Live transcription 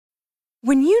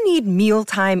When you need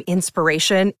mealtime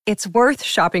inspiration, it's worth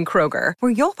shopping Kroger,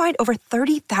 where you'll find over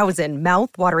 30,000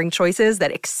 mouth-watering choices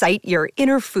that excite your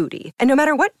inner foodie. And no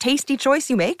matter what tasty choice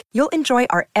you make, you'll enjoy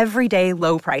our everyday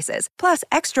low prices, plus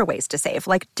extra ways to save,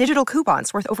 like digital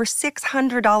coupons worth over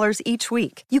 $600 each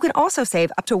week. You can also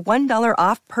save up to $1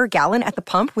 off per gallon at the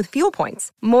pump with fuel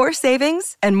points. More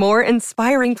savings and more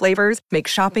inspiring flavors make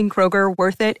shopping Kroger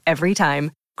worth it every time.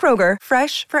 Kroger,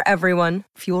 fresh for everyone.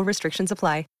 Fuel restrictions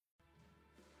apply.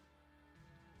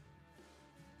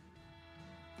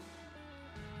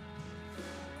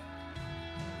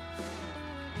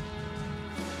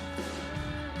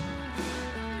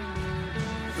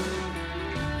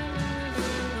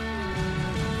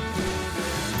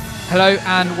 Hello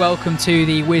and welcome to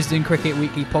the Wisden Cricket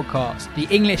Weekly podcast. The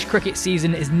English cricket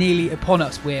season is nearly upon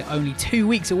us. We're only 2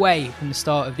 weeks away from the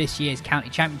start of this year's county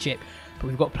championship, but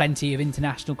we've got plenty of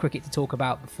international cricket to talk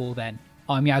about before then.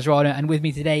 I'm Yaz Rana, and with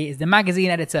me today is the magazine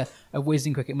editor of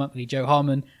Wisden Cricket Monthly, Joe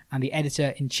Harmon, and the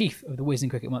editor-in-chief of the Wisden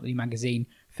Cricket Monthly magazine,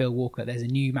 Phil Walker. There's a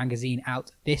new magazine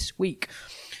out this week.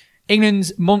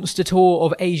 England's monster tour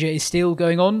of Asia is still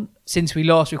going on. Since we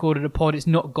last recorded a pod, it's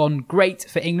not gone great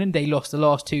for England. They lost the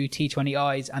last two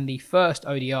T20Is and the first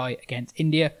ODI against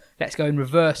India. Let's go in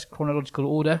reverse chronological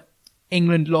order.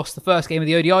 England lost the first game of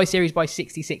the ODI series by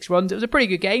 66 runs. It was a pretty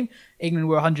good game. England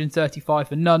were 135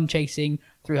 for none, chasing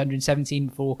 317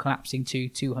 before collapsing to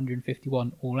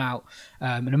 251 all out.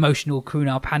 An emotional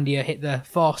Krunal Pandya hit the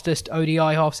fastest ODI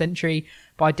half-century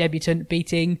by debutant,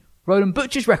 beating Roland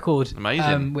Butcher's record.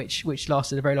 Amazing. Which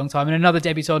lasted a very long time. And another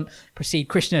debutant, Prasidh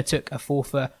Krishna, took a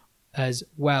fourfer as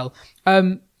well.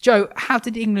 Joe, how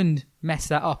did England mess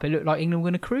that up? It looked like England were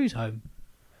going to cruise home.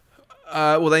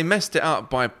 Well, they messed it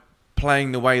up by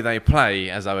playing the way they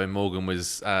play, as Owen Morgan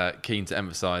was keen to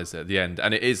emphasise at the end.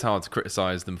 And it is hard to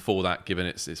criticise them for that, given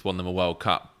it's won them a World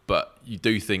Cup. But you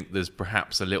do think there's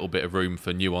perhaps a little bit of room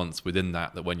for nuance within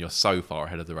that when you're so far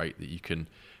ahead of the rate that you can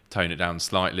tone it down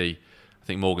slightly. I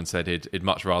think Morgan said he'd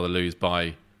much rather lose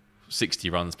by 60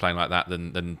 runs playing like that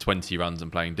than 20 runs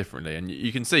and playing differently. And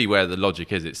you can see where the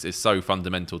logic is. It's so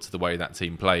fundamental to the way that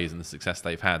team plays and the success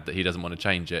they've had that he doesn't want to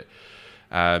change it.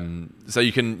 So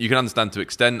you can understand to an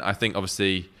extent. I think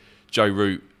obviously Joe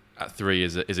Root at 3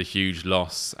 is a huge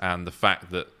loss, and the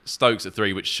fact that Stokes at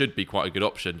 3, which should be quite a good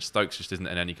option, Stokes just isn't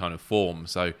in any kind of form.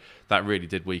 So that really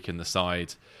did weaken the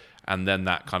side. And then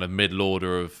that kind of middle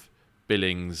order of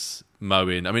Billings,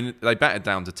 Moen. I mean, they batted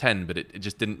down to 10, but it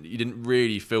just didn't. You didn't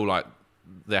really feel like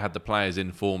they had the players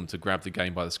in form to grab the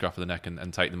game by the scruff of the neck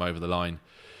and take them over the line.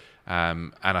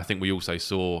 And I think we also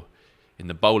saw in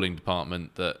the bowling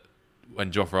department that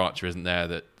when Jofra Archer isn't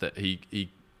there, that he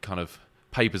kind of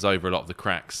papers over a lot of the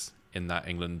cracks in that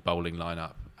England bowling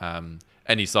lineup.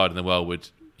 Any side in the world would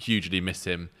hugely miss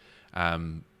him,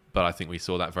 but I think we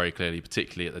saw that very clearly,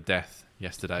 particularly at the death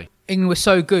yesterday. England were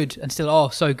so good and still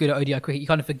are so good at ODI cricket, you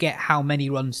kind of forget how many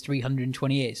runs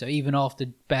 320 is. So even after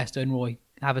Bairstow and Roy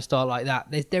have a start like that,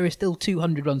 there is still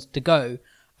 200 runs to go.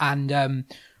 And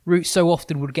Root so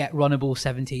often would get runnable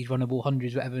 70s, runnable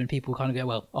 100s, whatever, and people kind of go,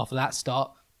 well, after that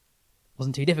start,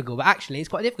 wasn't too difficult. But actually, it's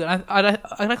quite difficult. And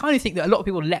I kind of think that a lot of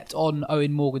people leapt on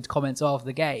Owen Morgan's comments after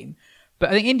the game. But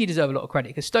I think India deserve a lot of credit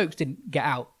because Stokes didn't get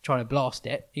out trying to blast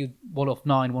it. He was 1 off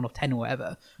 9, 1 off 10 or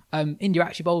whatever. India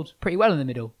actually bowled pretty well in the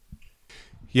middle.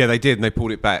 Yeah, they did, and they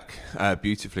pulled it back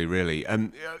beautifully, really.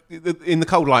 In the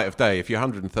cold light of day, if you're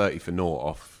 130 for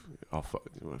naught off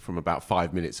from about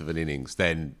 5 minutes of an innings,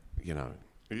 then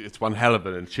it's one hell of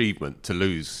an achievement to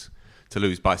lose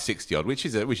by 60 odd, which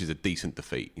is a decent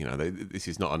defeat. This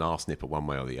is not an arse nipper one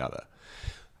way or the other.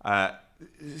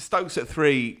 Stokes at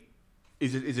 3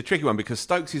 is a tricky one because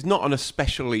Stokes is not an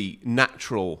especially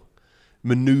natural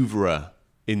manoeuvrer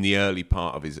in the early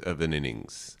part of an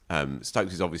innings.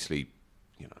 Stokes is obviously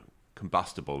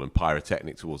combustible and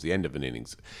pyrotechnic towards the end of an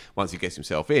innings once he gets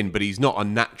himself in, but he's not a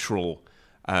natural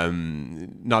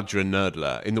nudger and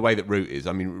nurdler in the way that Root is.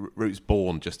 I mean, Root's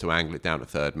born just to angle it down to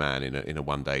third man in a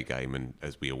one-day game, and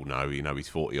as we all know, he's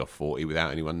 40 off 40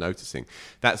 without anyone noticing.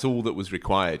 That's all that was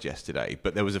required yesterday,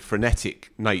 but there was a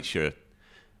frenetic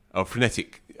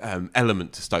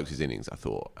element to Stokes' innings, I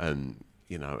thought, and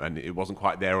it wasn't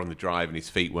quite there on the drive, and his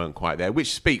feet weren't quite there,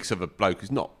 which speaks of a bloke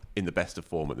who's not in the best of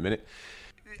form at the minute.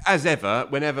 As ever,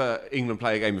 whenever England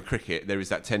play a game of cricket, there is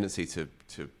that tendency to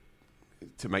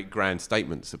make grand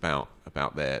statements about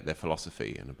their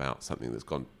philosophy and about something that's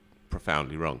gone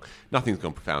profoundly wrong. Nothing's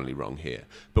gone profoundly wrong here.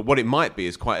 But what it might be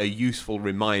is quite a useful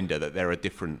reminder that there are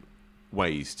different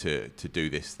ways to do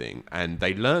this thing. And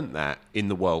they learned that in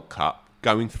the World Cup,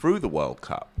 going through the World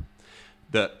Cup,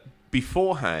 that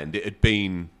beforehand it had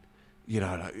been,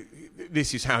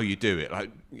 this is how you do it.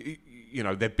 Like,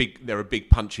 they're a big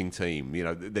punching team.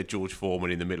 They're George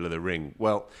Foreman in the middle of the ring.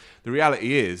 Well, the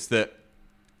reality is that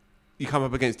you come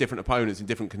up against different opponents in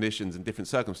different conditions and different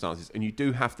circumstances, and you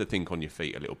do have to think on your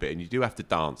feet a little bit, and you do have to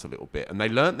dance a little bit. And they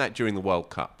learnt that during the World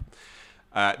Cup.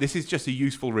 This is just a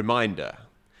useful reminder.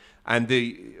 And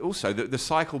the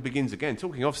cycle begins again.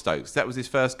 Talking of Stokes, that was his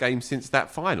first game since that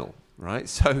final, right?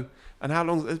 So, and how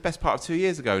long? The best part of 2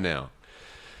 years ago now.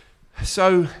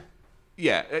 So,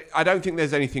 yeah, I don't think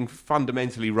there's anything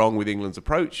fundamentally wrong with England's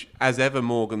approach. As ever,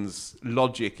 Morgan's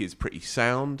logic is pretty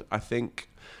sound, I think.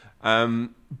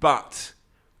 But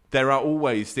there are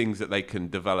always things that they can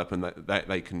develop and that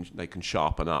they can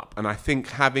sharpen up. And I think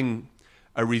having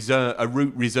a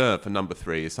route reserve for number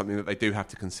 3 is something that they do have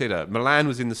to consider. Milan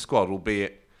was in the squad,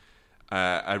 albeit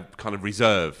a kind of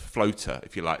reserve floater,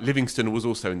 if you like. Livingston was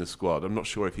also in the squad. I'm not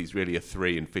sure if he's really a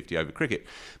 3 in 50 over cricket.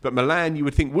 But Milan, you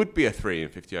would think, would be a 3 in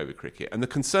 50 over cricket. And the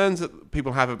concerns that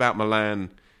people have about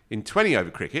Milan in 20 over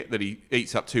cricket, that he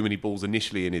eats up too many balls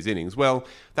initially in his innings, well,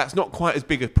 that's not quite as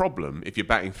big a problem if you're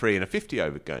batting 3 in a 50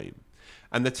 over game.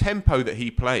 And the tempo that he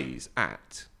plays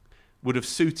at would have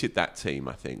suited that team,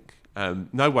 I think.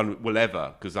 No one will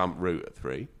ever gazump Root at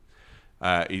 3.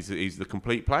 He's the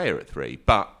complete player at 3.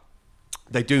 But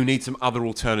they do need some other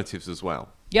alternatives as well.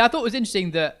 Yeah, I thought it was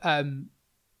interesting that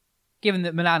given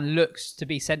that Milan looks to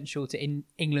be central to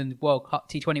England's World Cup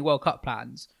T20 World Cup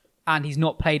plans, and he's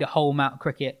not played a whole amount of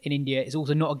cricket in India, it's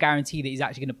also not a guarantee that he's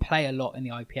actually going to play a lot in the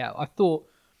IPL. I thought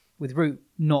with Root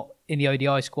not in the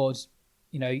ODI squads,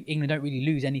 England don't really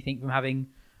lose anything from having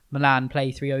Milan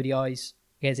play 3 ODIs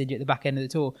against India at the back end of the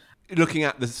tour. Looking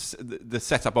at the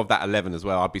setup of that 11 as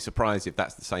well, I'd be surprised if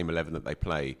that's the same 11 that they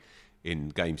play in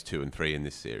games 2 and 3 in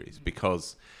this series,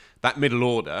 because that middle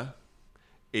order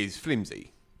is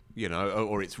flimsy,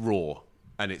 or it's raw,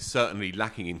 and it's certainly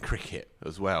lacking in cricket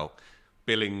as well.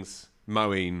 Billings,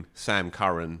 Moeen, Sam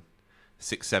Curran,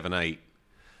 6, 7, 8,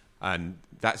 and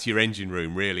that's your engine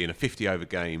room really in a 50 over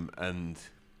game, and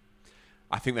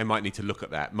I think they might need to look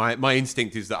at that. My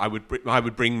instinct is that I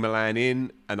would bring Milan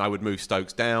in and I would move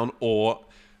Stokes down, or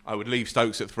I would leave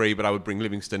Stokes at 3, but I would bring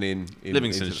Livingston in.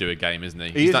 Livingston's due a game, isn't he?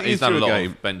 He's done a lot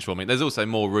of bench warming. There's also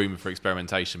more room for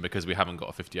experimentation because we haven't got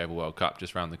a 50 over World Cup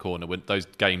just round the corner. Those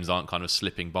games aren't kind of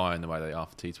slipping by in the way they are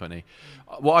for T20.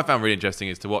 What I found really interesting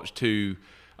is to watch 2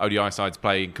 ODI sides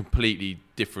play in completely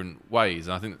different ways.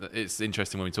 And I think that it's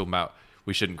interesting when we talk about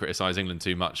we shouldn't criticise England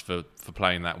too much for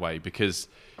playing that way, because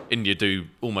India do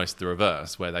almost the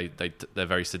reverse, where they're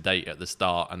very sedate at the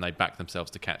start and they back themselves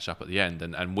to catch up at the end.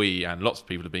 And we and lots of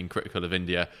people have been critical of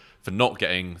India for not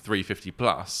getting 350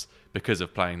 plus because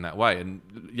of playing that way. And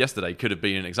yesterday could have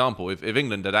been an example. If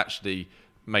England had actually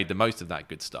made the most of that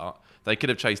good start, they could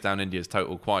have chased down India's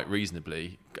total quite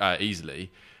reasonably,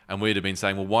 easily. And we'd have been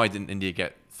saying, well, why didn't India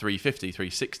get 350,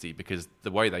 360? Because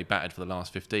the way they batted for the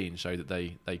last 15 showed that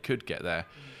they could get there.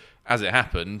 As it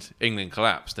happened, England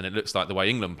collapsed, and it looks like the way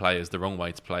England play is the wrong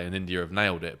way to play, and India have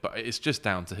nailed it. But it's just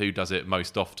down to who does it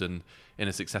most often in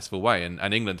a successful way.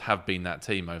 And England have been that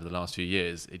team over the last few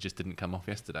years. It just didn't come off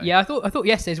yesterday. Yeah, I thought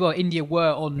yesterday as well, India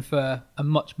were on for a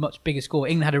much, much bigger score.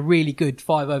 England had a really good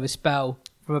 5 over spell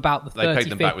from about the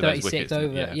 35th, 36th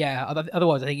over. Yeah,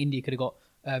 otherwise I think India could have got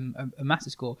a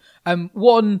massive score.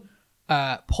 One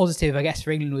positive, I guess,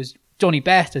 for England was Jonny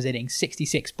Bairstow's innings,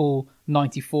 66 ball,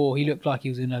 94. He looked like he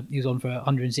was on for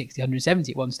 160,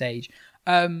 170 at one stage.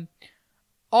 I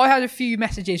had a few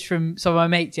messages from some of my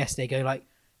mates yesterday going like,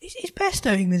 is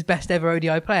Bairstow England's best ever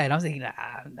ODI player? And I was thinking,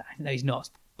 no, he's not,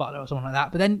 Butler or something like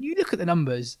that. But then you look at the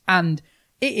numbers and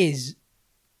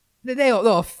they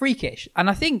are freakish. And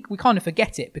I think we kind of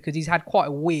forget it because he's had quite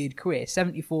a weird career.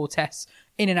 74 tests,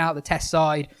 in and out of the test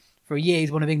side. For a year,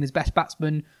 he's one of England's best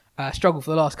batsmen. Struggled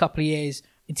for the last couple of years.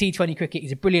 In T20 cricket,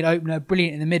 he's a brilliant opener,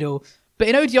 brilliant in the middle. But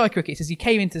in ODI cricket, since he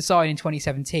came into the side in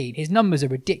 2017, his numbers are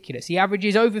ridiculous. He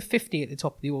averages over 50 at the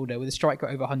top of the order with a strike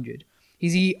rate over 100.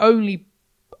 He's the only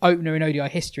opener in ODI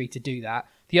history to do that.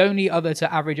 The only other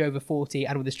to average over 40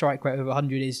 and with a strike rate over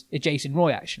 100 is Jason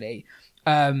Roy, actually.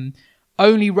 Only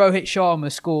Rohit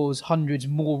Sharma scores hundreds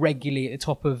more regularly at the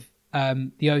top of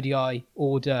the ODI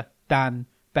order than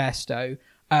Bairstow.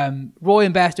 Roy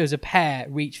and Bairstow as a pair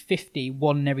reach 50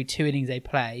 one in every 2 innings they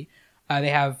play. They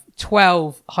have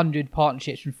 1,200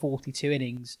 partnerships from 42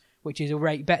 innings, which is a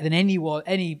rate better than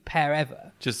any pair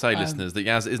ever. Just say, listeners, that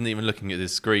Yaz isn't even looking at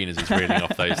his screen as he's reading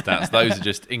off those stats. Those are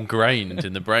just ingrained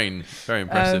in the brain. Very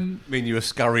impressive. I mean, you were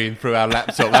scurrying through our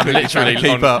laptop. I'm literally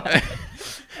keep up.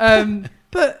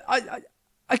 But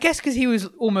I guess because he was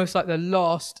almost like the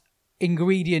last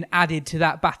ingredient added to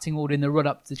that batting order in the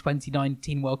run-up to the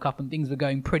 2019 World Cup, and things were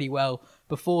going pretty well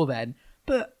before then.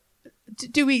 But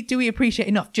do we appreciate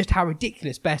enough just how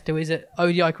ridiculous Bairstow is at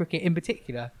ODI cricket in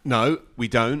particular? No, we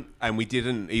don't, and we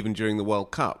didn't even during the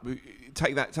World Cup.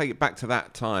 Take it back to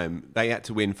that time. They had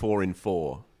to win 4 in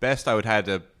 4. Bairstow had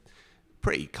a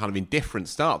pretty kind of indifferent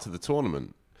start to the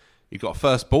tournament. He got a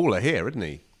first baller here, hadn't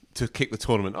he, to kick the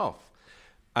tournament off.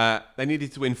 They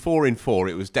needed to win 4 in 4.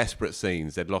 It was desperate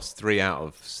scenes. They'd lost 3 out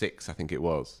of 6, I think it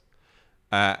was.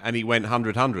 And he went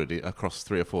 100-100 across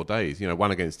 3 or 4 days.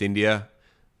 One against India,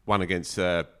 one against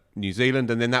New Zealand,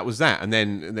 and then that was that. And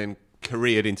then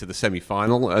careered into the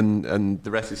semi-final, and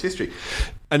the rest is history.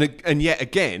 And yet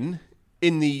again,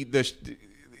 in the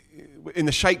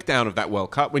shakedown of that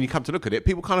World Cup, when you come to look at it,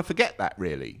 people kind of forget that,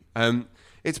 really.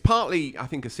 It's partly, I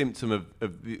think, a symptom of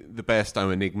the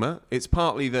Bairstow enigma. It's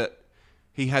partly that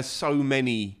he has so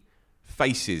many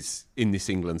faces in this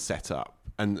England setup,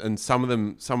 and some of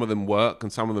them work,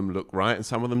 and some of them look right, and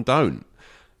some of them don't.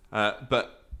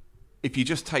 But if you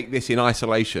just take this in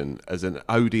isolation as an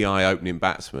ODI opening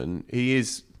batsman, he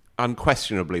is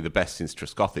unquestionably the best since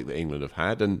Trescothick that England have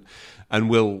had, and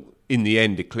will, in the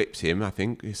end, eclipse him, I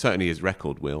think. Certainly his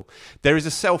record will. There is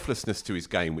a selflessness to his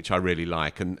game which I really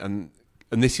like, and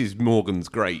this is Morgan's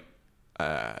great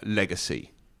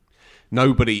legacy.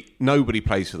 Nobody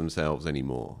plays for themselves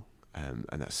anymore, and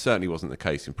that certainly wasn't the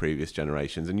case in previous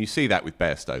generations, and you see that with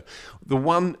Bairstow. The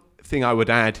one thing I would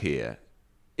add here,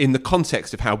 in the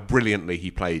context of how brilliantly he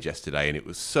played yesterday, and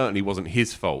it certainly wasn't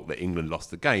his fault that England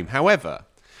lost the game. However,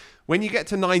 when you get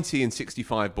to 90 and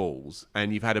 65 balls,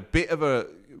 and you've had a bit of a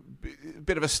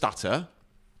stutter,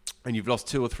 and you've lost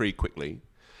 2 or 3 quickly,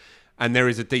 and there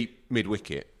is a deep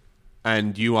mid-wicket,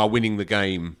 and you are winning the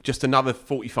game, just another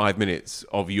 45 minutes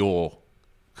of your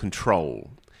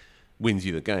control wins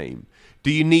you the game. Do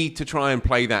you need to try and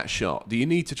play that shot? Do you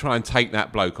need to try and take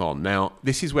that bloke on? Now,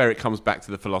 this is where it comes back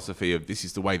to the philosophy of this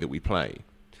is the way that we play.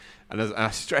 And as I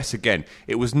stress again,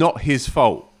 it was not his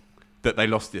fault that they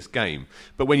lost this game.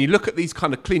 But when you look at these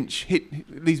kind of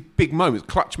these big moments,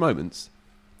 clutch moments,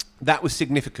 that was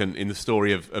significant in the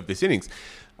story of this innings.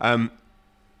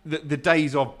 The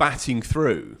days of batting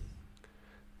through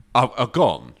are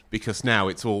gone, because now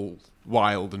it's all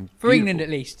wild and for beautiful. England, at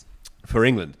least. For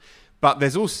England. But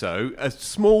there's also a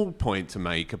small point to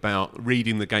make about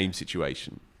reading the game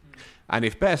situation. And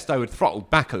if Bairstow had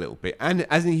throttled back a little bit, and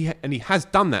he has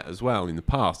done that as well in the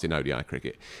past in ODI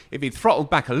cricket, if he'd throttled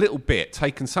back a little bit,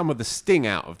 taken some of the sting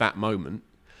out of that moment,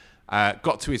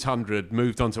 got to his 100,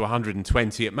 moved on to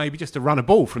 120, it may be just a run a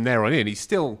ball from there on in. He's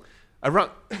still a run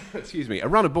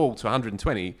a ball to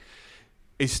 120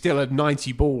 is still a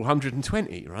 90 ball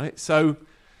 120, right? So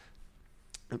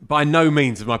by no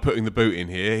means am I putting the boot in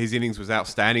here. His innings was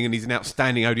outstanding, and he's an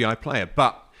outstanding ODI player.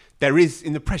 But there is,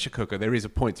 in the pressure cooker, there is a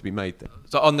point to be made there.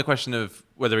 So on the question of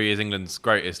whether he is England's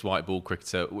greatest white ball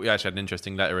cricketer, we actually had an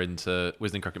interesting letter into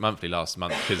Wisden Cricket Monthly last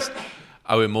month, because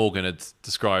Owen Morgan had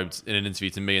described in an interview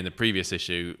to me in the previous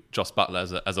issue Jos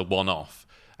Buttler as a one-off.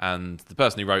 And the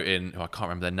person who wrote in, who I can't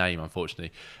remember their name,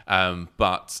 unfortunately,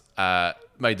 but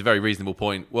made the very reasonable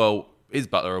point, well, is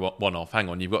Buttler a one-off? Hang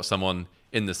on, you've got someone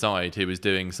in the side who is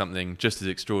doing something just as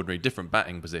extraordinary, different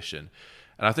batting position.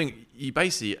 And I think you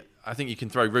can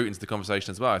throw Root into the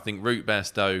conversation as well. I think Root,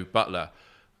 Bairstow, Buttler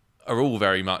are all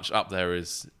very much up there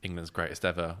as England's greatest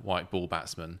ever white ball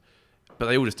batsman. But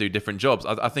they all just do different jobs.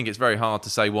 I think it's very hard to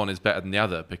say one is better than the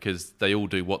other, because they all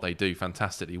do what they do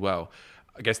fantastically well.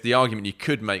 I guess the argument you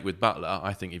could make with Buttler,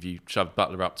 I think if you shoved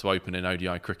Buttler up to open in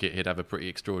ODI cricket, he'd have a pretty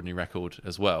extraordinary record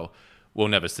as well. We'll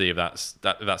never see if that's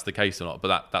the case or not,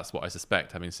 but that's what I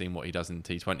suspect, having seen what he does in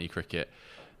T20 cricket.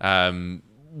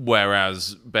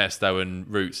 Whereas Bairstow and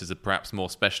Roots is a perhaps more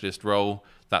specialist role,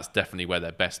 that's definitely where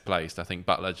they're best placed. I think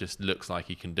Buttler just looks like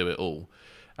he can do it all.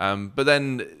 But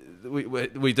then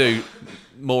we do,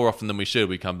 more often than we should,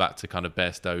 we come back to kind of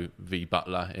Bairstow v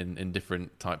Buttler in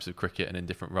different types of cricket and in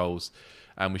different roles.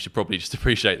 And we should probably just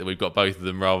appreciate that we've got both of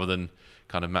them rather than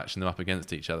kind of matching them up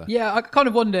against each other. Yeah, I kind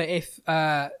of wonder if...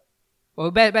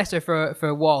 Bairstow for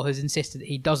a while has insisted that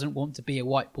he doesn't want to be a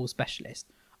white ball specialist.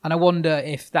 And I wonder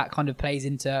if that kind of plays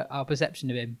into our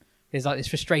perception of him. There's like this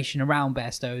frustration around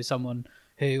Bairstow as someone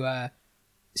who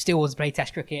still wants to play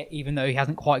Test cricket, even though he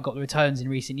hasn't quite got the returns in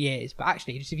recent years. But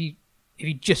actually, just if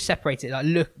you just separate it, like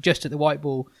look just at the white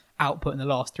ball output in the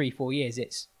last 3-4 years,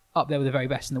 it's up there with the very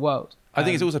best in the world. I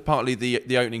think it's also partly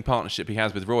the opening partnership he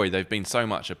has with Roy. They've been so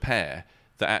much a pair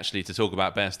that actually to talk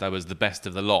about Bairstow as the best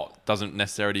of the lot doesn't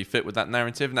necessarily fit with that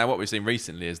narrative. Now, what we've seen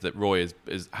recently is that Roy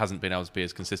hasn't been able to be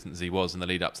as consistent as he was in the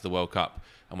lead up to the World Cup,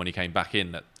 and when he came back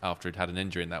in after he'd had an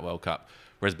injury in that World Cup,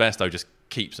 whereas Bairstow just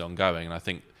keeps on going, and I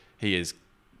think he is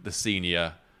the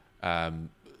senior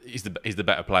he's the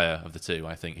better player of the two.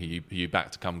 I think who you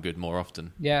back to come good more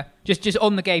often. Yeah, just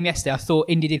on the game yesterday, I thought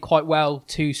India did quite well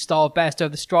to starve Bairstow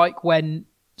of the strike when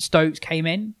Stokes came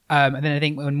in, and then I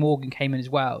think when Morgan came in as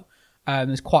well.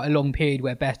 There's quite a long period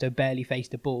where Bairstow barely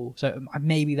faced the ball, so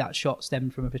maybe that shot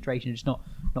stemmed from a frustration, just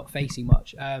not facing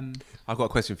much. I've got a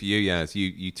question for you, Yaz.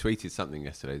 You tweeted something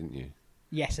yesterday, didn't you?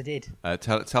 Yes, I did.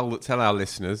 Tell our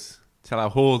listeners, tell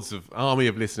our army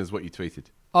of listeners what you tweeted.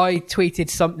 I tweeted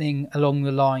something along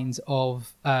the lines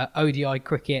of ODI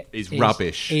cricket is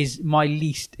rubbish. Is my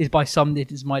least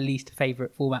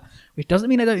favourite format, which doesn't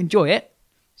mean I don't enjoy it.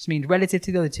 Just means relative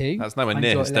to the other two. That's nowhere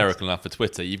near hysterical enough for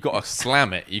Twitter. You've got to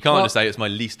slam it. You can't just say it's my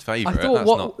least favourite. That's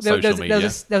not social media.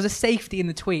 There was a safety in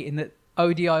the tweet in that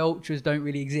ODI ultras don't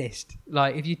really exist.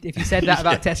 Like if you said that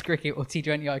about Test cricket or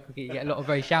T20I cricket, you get a lot of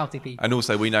very shouty people. And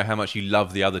also, we know how much you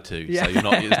love the other two, so you're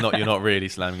not really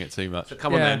slamming it too much. So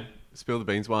come on then, spill the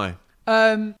beans. Why?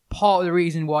 Part of the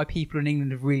reason why people in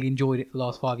England have really enjoyed it for the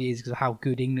last 5 years is because of how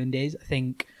good England is. I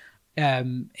think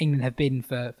England have been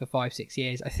for 5-6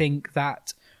 years. I think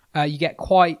that you get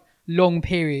quite long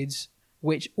periods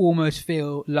which almost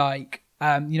feel like,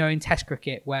 in Test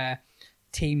cricket where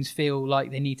teams feel like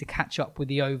they need to catch up with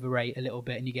the over rate a little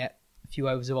bit, and you get a few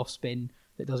overs of off spin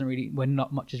when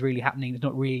not much is really happening. There's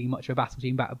not really much of a battle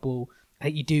between bat and ball. I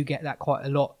think you do get that quite a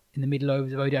lot in the middle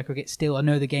overs of ODI cricket. Still, I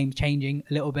know the game's changing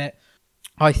a little bit.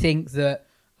 I think that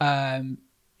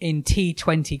in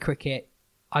T20 cricket,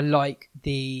 I like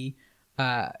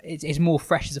it's more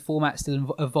fresh as a format,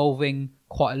 still evolving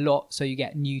quite a lot. So you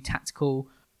get new tactical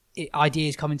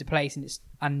ideas come into place,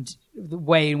 and the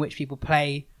way in which people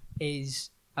play is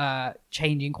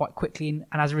changing quite quickly. And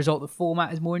as a result, the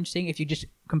format is more interesting. If you're just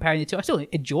comparing the two, I still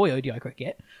enjoy ODI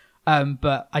cricket,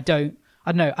 but I don't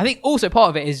know. I think also part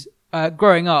of it is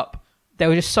growing up, there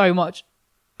was just so much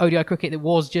ODI cricket that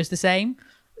was just the same.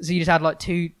 So you just had like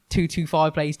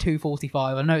 225 plays,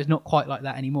 245. I know it's not quite like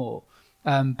that anymore,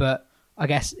 but I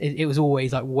guess it was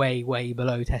always like way, way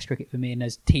below Test cricket for me. And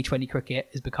as T20 cricket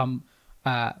has become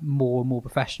more and more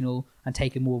professional and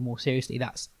taken more and more seriously,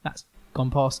 that's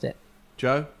gone past it.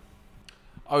 Joe?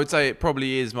 I would say it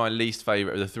probably is my least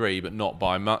favourite of the three, but not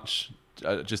by much,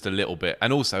 just a little bit.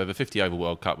 And also the 50 over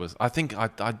World Cup was, I think I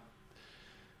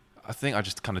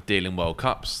just kind of deal in World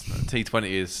Cups. T20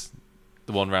 is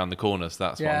the one round the corner, so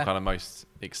that's what I'm kind of most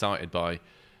excited by.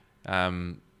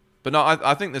 But no,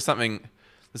 I think there's something,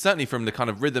 certainly from the kind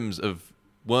of rhythms of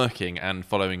working and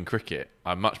following cricket,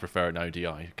 I much prefer an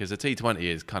ODI, because a T20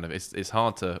 is kind of, it's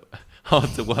hard to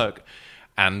work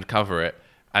and cover it,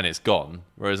 and it's gone.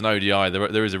 Whereas an ODI,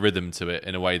 there is a rhythm to it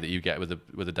in a way that you get with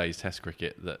a day's Test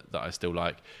cricket that I still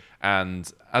like.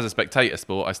 And as a spectator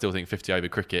sport, I still think 50 over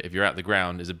cricket, if you're at the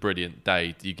ground, is a brilliant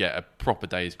day. You get a proper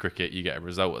day's cricket, you get a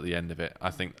result at the end of it.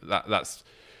 I think that's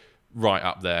right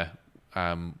up there.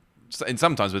 And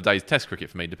sometimes with a day's Test cricket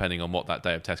for me, depending on what that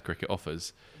day of Test cricket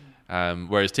offers.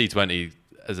 Whereas T20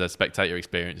 as a spectator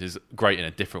experience is great in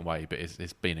a different way, but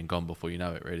it's been and gone before you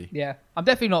know it, really. Yeah, I'm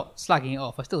definitely not slagging it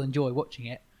off. I still enjoy watching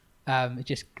it.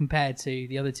 Just compared to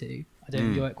the other two, I don't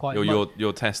enjoy it quite much.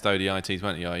 Your Test ODI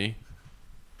T20, are you?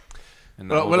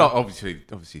 Well, obviously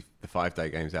the 5-day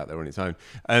game's out there on its own.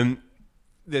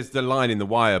 There's the line in The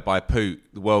Wire by Poot,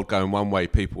 the world going one way,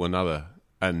 people another,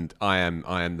 and I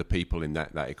am the people in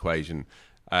that equation.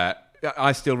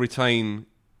 I still retain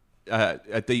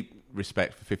a deep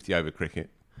respect for 50 over cricket,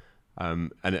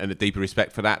 and a deeper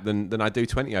respect for that than I do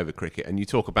 20 over cricket. And you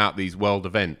talk about these world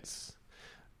events.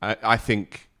 I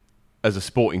think as a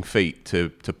sporting feat to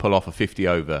pull off a 50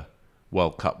 over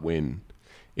World Cup win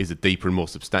is a deeper and more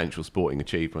substantial sporting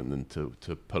achievement than to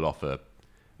pull off a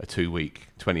 2-week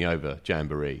 20 over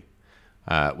jamboree,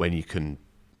 when you can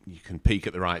peak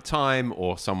at the right time,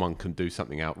 or someone can do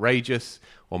something outrageous,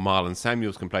 or Marlon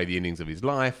Samuels can play the innings of his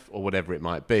life, or whatever it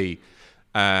might be.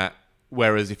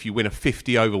 Whereas if you win a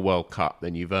 50 over World Cup,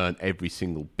 then you've earned every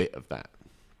single bit of that.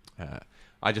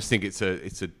 I just think it's a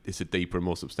deeper and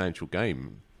more substantial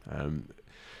game.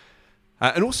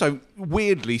 And also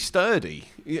weirdly sturdy.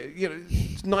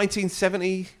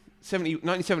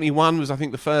 1971 was, I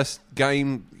think, the first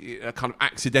game, a kind of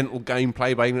accidental game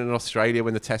played by England and Australia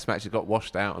when the Test matches got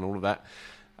washed out and all of that.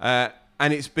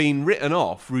 And it's been written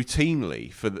off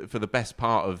routinely for the best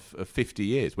part of 50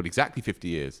 years. Well, exactly 50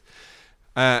 years.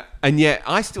 And yet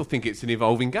I still think it's an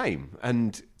evolving game.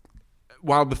 And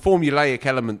while the formulaic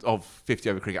element of 50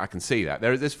 over cricket, I can see that.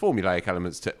 There's formulaic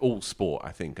elements to all sport,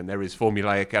 I think, and there is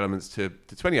formulaic elements to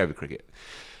 20 over cricket.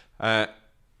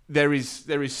 There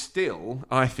is still,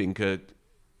 I think, an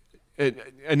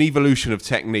evolution of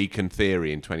technique and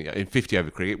theory in 50 over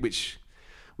cricket, which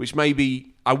which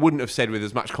maybe I wouldn't have said with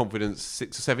as much confidence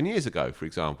 6 or 7 years ago, for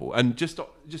example. And just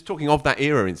talking of that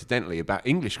era, incidentally, about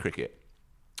English cricket,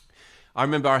 I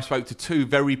remember I spoke to two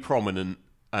very prominent,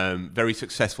 very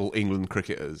successful England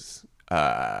cricketers,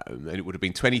 and it would have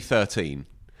been 2013,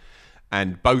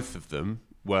 and both of them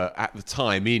were at the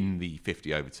time in the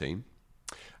 50-over team,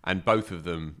 and both of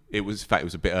them, in fact, it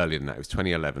was a bit earlier than that, it was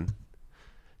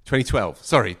 2012,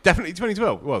 sorry, definitely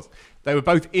 2012 it was. They were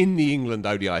both in the England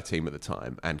ODI team at the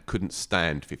time and couldn't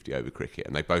stand 50-over cricket,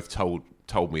 and they both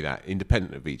told me that,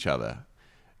 independent of each other,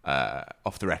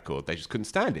 off the record, they just couldn't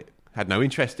stand it. Had no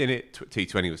interest in it.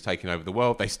 T20 was taking over the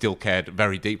world. They still cared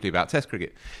very deeply about Test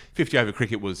cricket. 50-over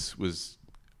cricket was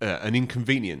an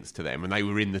inconvenience to them, and they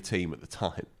were in the team at the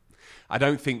time. I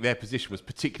don't think their position was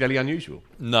particularly unusual.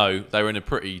 No, they were in a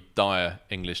pretty dire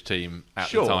English team at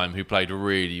the time who played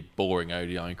really boring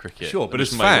ODI cricket. Sure, but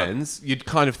as fans, you'd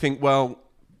kind of think, well,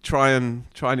 try and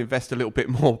invest a little bit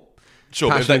more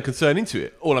passion and concern into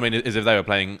it. All I mean is if they were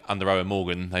playing under Owen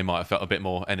Morgan, they might have felt a bit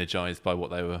more energised by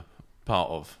what they were part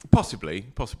of. Possibly.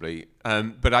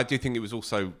 But I do think it was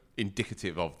also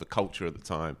indicative of the culture at the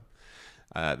time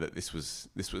that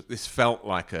this felt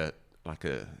like a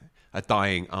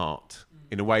dying art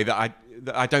in a way that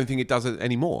I don't think it does it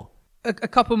anymore. A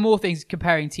couple more things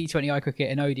comparing T20I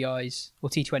cricket and ODIs, or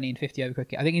T20 and 50-over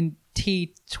cricket. I think in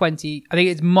T20, I think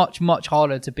it's much, much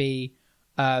harder to be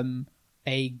a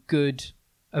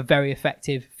very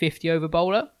effective 50-over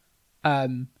bowler,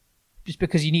 just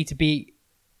because you need to be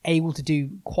able to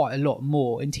do quite a lot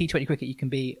more. In T20 cricket, you can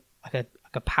be like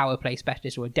a power play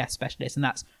specialist or a death specialist, and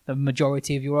that's the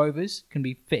majority of your overs can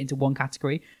be fit into one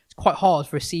category. It's quite hard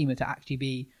for a seamer to actually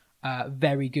be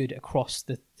very good across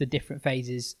the different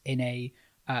phases in a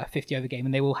 50-over game,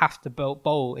 and they will have to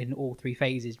bowl in all three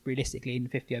phases realistically in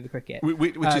 50-over cricket.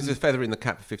 Which is a feather in the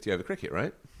cap for 50-over cricket,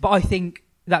 right? But I think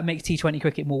that makes T20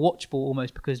 cricket more watchable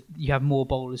almost because you have more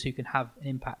bowlers who can have an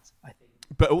impact, I think.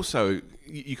 But also,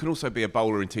 you can also be a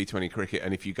bowler in T20 cricket,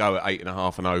 and if you go at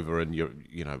 8.5 and over and you're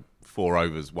 4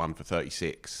 overs, 1 for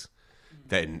 36,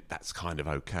 then that's kind of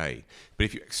okay. But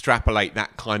if you extrapolate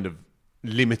that kind of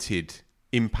limited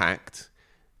impact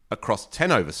across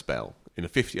 10-over spell in a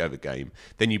 50-over game,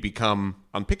 then you become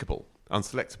unpickable,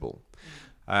 unselectable.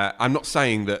 I'm not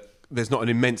saying that there's not an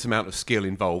immense amount of skill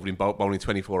involved in bowling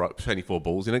 24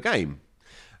 balls in a game.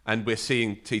 And we're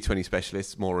seeing T20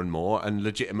 specialists more and more, and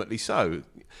legitimately so.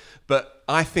 But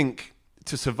I think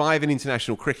to survive in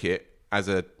international cricket as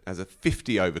a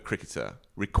 50-over cricketer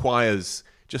requires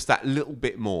just that little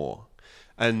bit more.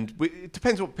 And it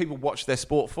depends what people watch their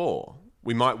sport for.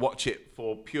 We might watch it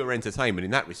for pure entertainment. In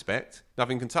that respect,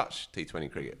 nothing can touch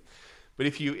T20 cricket. But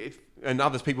if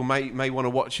others people may want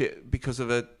to watch it because of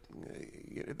they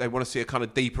want to see a kind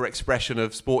of deeper expression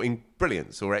of sporting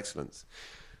brilliance or excellence.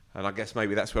 And I guess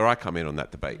maybe that's where I come in on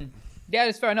that debate. Yeah,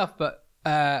 that's fair enough. But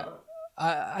I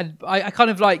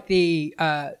kind of like the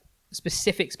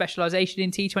specific specialisation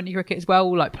in T20 cricket as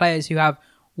well, like players who have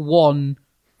one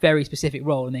very specific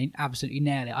role and they absolutely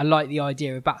nail it. I like the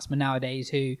idea of batsmen nowadays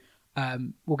who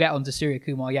we'll get on to Surya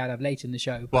Kumar Yadav later in the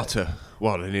show. What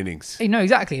an innings. No,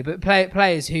 exactly. But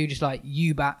players who just like,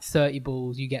 you bat 30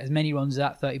 balls, you get as many runs as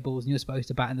that 30 balls, and you're supposed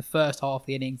to bat in the first half of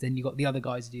the innings, then you've got the other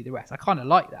guys to do the rest. I kind of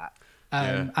like that.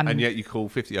 And yet you call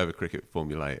 50-over cricket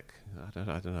formulaic. I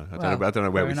don't know. I don't know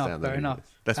where we stand. Fair enough.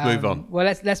 Let's move on. Well,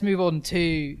 let's move on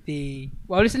to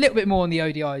just a little bit more on the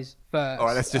ODIs first. All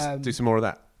right, let's just do some more of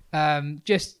that.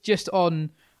 Just on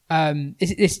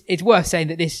it's worth saying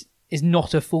that this is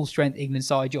not a full strength England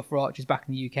side. Jofra Archer's back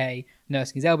in the UK,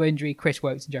 nursing his elbow injury. Chris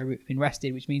Wokes and Joe Root have been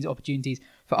rested, which means opportunities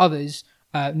for others,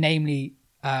 namely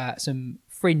some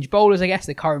fringe bowlers, I guess,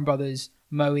 the Curran brothers,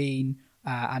 Moeen,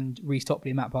 and Reece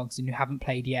Topley and Matt Parkinson, who haven't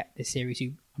played yet this series,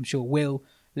 who I'm sure will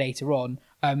later on.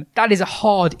 That is a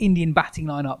hard Indian batting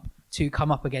lineup to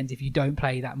come up against if you don't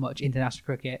play that much international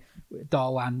cricket.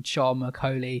 Darwan, Sharma,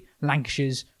 Kohli,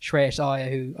 Lancashire's Shreyas Iyer,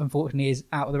 who unfortunately is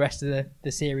out of the rest of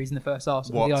the series in the first half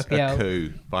of the IPL. What a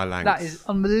coup by Lancs. That is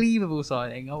unbelievable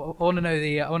signing. I want to know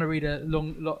I want to read a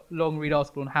long read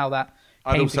article on how that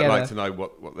I'd came also together. like to know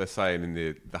what they're saying in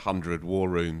the 100 war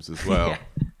rooms as well. Yeah.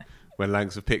 When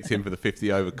Lancs have picked him for the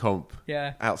 50-over comp.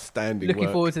 Yeah. Outstanding Looking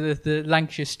work. forward to the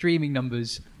Lancashire streaming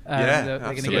numbers. They're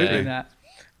going to get doing that.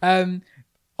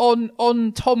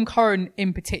 On Tom Curran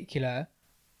in particular,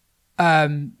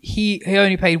 he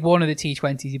only played one of the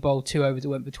T20s. He bowled 2 overs that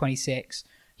went for 26.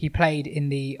 He played in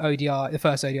the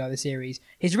first ODI of the series.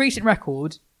 His recent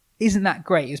record isn't that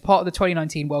great. He was part of the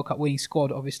 2019 World Cup winning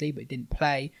squad, obviously, but he didn't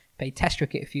play. He played Test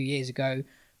cricket a few years ago.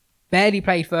 barely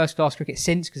played first-class cricket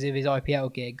since because of his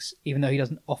IPL gigs, even though he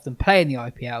doesn't often play in the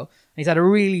IPL. And he's had a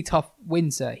really tough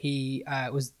winter. He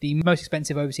was the most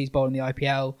expensive overseas bowler in the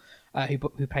IPL,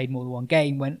 who played more than one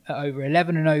game, went over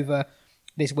 11 and over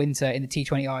this winter in the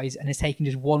T20Is, and has taken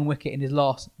just one wicket in his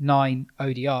last 9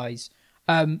 ODIs.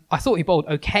 I thought he bowled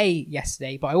okay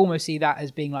yesterday, but I almost see that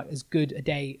as being like as good a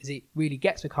day as it really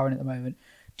gets for Curran at the moment.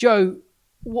 Joe,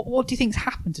 what do you think's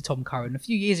happened to Tom Curran? A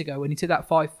few years ago, when he took that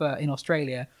 5 for in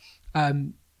Australia, there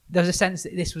was a sense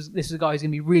that this was a guy who's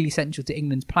going to be really central to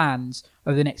England's plans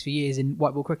over the next few years in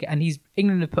white ball cricket, and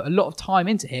England have put a lot of time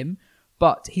into him,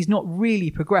 but he's not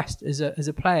really progressed as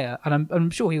a player. And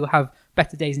I'm sure he will have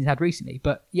better days than he's had recently,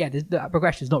 but yeah, that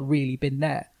progression's not really been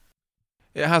there.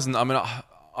 It hasn't. I mean,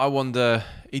 I wonder.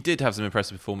 He did have some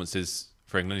impressive performances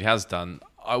for England. He has done.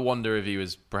 I wonder if he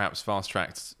was perhaps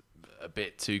fast-tracked a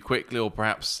bit too quickly, or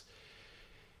perhaps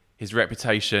his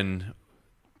reputation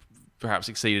perhaps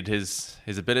exceeded his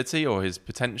ability or his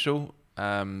potential.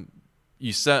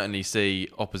 You certainly see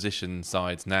opposition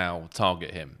sides now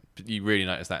target him. You really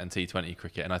notice that in T20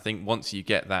 cricket. And I think once you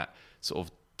get that sort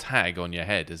of tag on your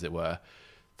head, as it were,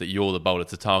 that you're the bowler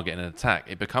to target in an attack,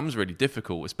 it becomes really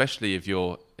difficult, especially if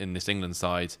you're in this England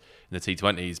side in the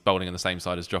T20s bowling on the same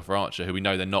side as Jofra Archer, who we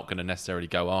know they're not going to necessarily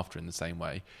go after in the same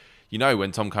way. You know,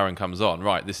 when Tom Curran comes on,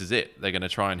 right, this is it. They're going to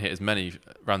try and hit as many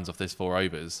runs off this 4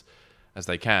 overs as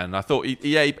they can. And I thought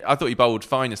he bowled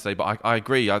fine yesterday, but I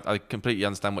agree. I completely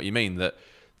understand what you mean,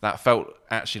 that felt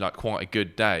actually like quite a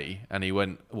good day, and he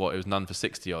went, it was none for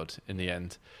 60 odd in the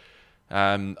end.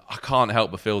 I can't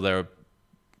help but feel there are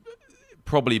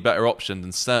probably better options,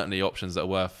 and certainly options that are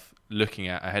worth looking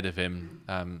at ahead of him.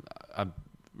 I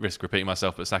risk repeating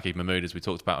myself, but Saqib Mahmood, as we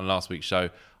talked about on last week's show,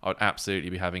 I would absolutely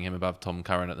be having him above Tom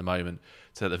Curran at the moment,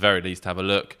 to at the very least have a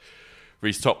look.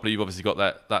 Reece Topley, you've obviously got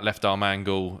that left arm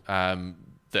angle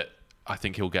that I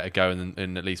think he'll get a go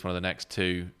in at least one of the next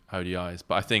 2 ODIs.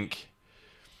 But I think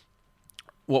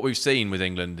what we've seen with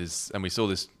England is, and we saw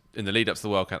this in the lead up to the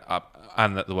World Cup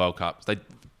and at the World Cup,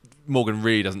 Morgan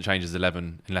really doesn't change his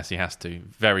 11 unless he has to,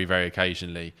 very, very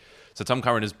occasionally. So Tom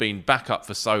Curran has been back up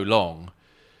for so long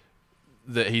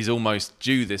that he's almost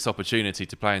due this opportunity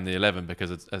to play in the 11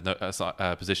 because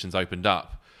positions opened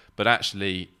up. But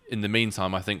actually, in the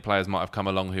meantime, I think players might have come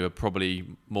along who are probably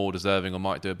more deserving or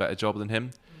might do a better job than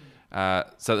him.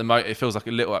 So it feels like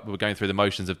a little we're going through the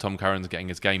motions of Tom Curran's getting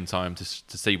his game time to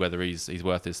see whether he's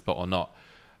worth his spot or not.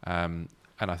 And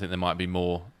I think there might be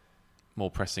more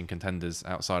pressing contenders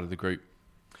outside of the group.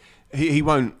 He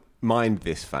won't mind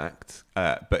this fact,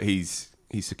 but he's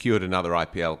secured another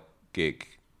IPL gig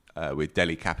with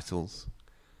Delhi Capitals,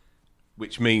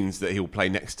 which means that he'll play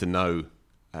next to no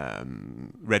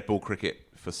red ball cricket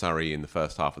for Surrey in the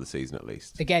first half of the season at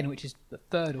least. Again, which is the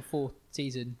 3rd or 4th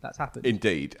season that's happened.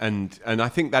 Indeed, and I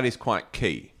think that is quite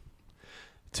key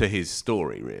to his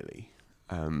story, really,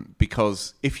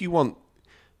 because if you want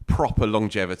proper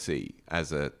longevity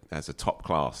as a top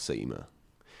class seamer,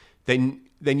 then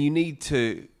you need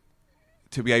to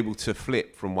be able to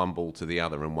flip from one ball to the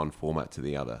other and one format to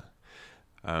the other,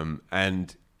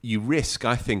 and you risk,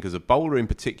 I think, as a bowler in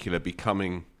particular,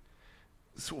 becoming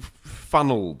sort of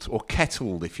funneled or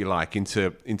kettled, if you like, into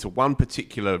one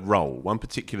particular role, one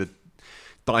particular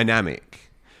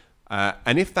dynamic,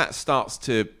 and if that starts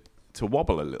to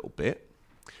wobble a little bit,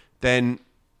 then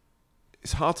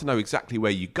it's hard to know exactly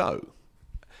where you go.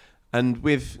 And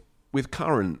with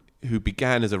Curran, who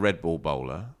began as a red ball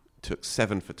bowler, took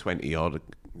 7 for 20 odd,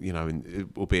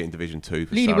 albeit in Division 2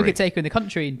 for leading Surrey. wicket taker in the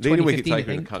country in 2015, I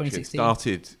think,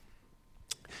 2016.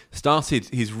 Started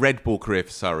his red ball career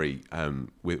for Surrey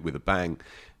with a bang.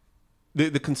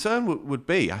 The concern would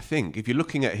be, I think, if you're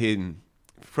looking at him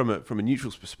from a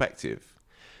neutral's perspective,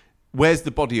 where's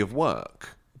the body of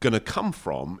work going to come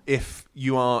from if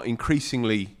you are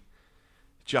increasingly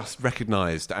just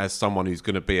recognised as someone who's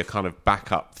going to be a kind of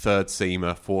backup 3rd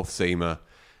seamer, 4th seamer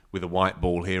with a white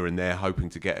ball here and there, hoping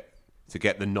to get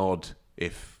the nod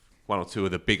if 1 or 2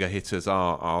 of the bigger hitters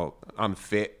are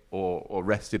unfit or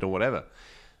rested or whatever.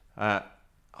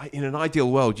 In an ideal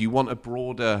world, you want a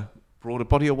broader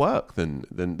body of work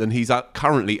than he's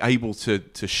currently able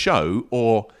to show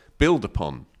or build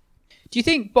upon. Do you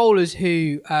think bowlers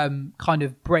who kind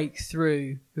of break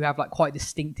through, who have like quite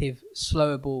distinctive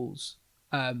slower balls,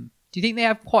 do you think they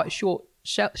have quite a short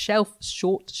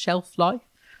shelf life?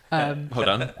 Hold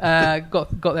on.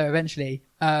 Got there eventually.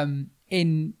 At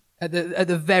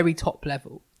the very top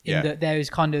level, that there is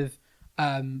kind of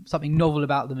something novel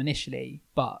about them initially,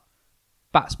 but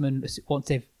batsmen, once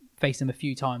they've faced them a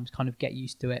few times, kind of get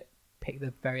used to it, pick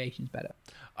the variations better.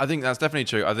 I think that's definitely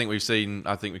true. I think we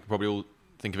can probably all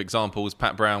think of examples.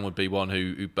 Pat Brown would be one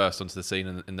who burst onto the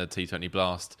scene in the T20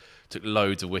 Blast, took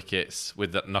loads of wickets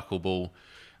with that knuckleball.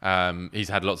 He's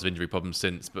had lots of injury problems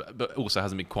since, but also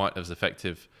hasn't been quite as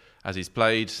effective as he's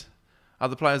played.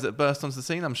 Other players that burst onto the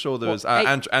scene, I'm sure there was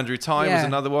Andrew Ty was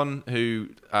another one who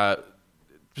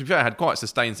had quite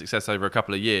sustained success over a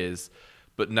couple of years,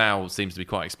 but now seems to be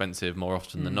quite expensive more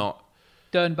often than not.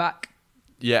 Dernbach.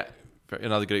 Yeah,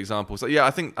 another good example. So yeah,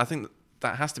 I think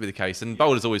that has to be the case. And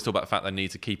bowlers always talk about the fact they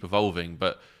need to keep evolving,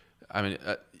 but I mean,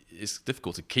 it's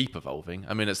difficult to keep evolving.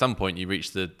 I mean, at some point you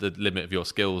reach the limit of your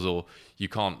skills, or you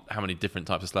can't. How many different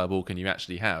types of slow ball can you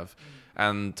actually have?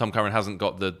 And Tom Curran hasn't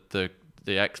got the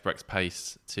express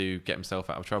pace to get himself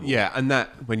out of trouble. Yeah, and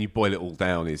that, when you boil it all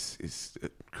down, is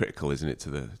critical, isn't it, to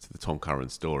the Tom Curran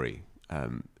story?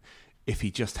 If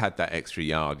he just had that extra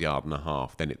yard and a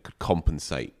half, then it could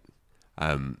compensate.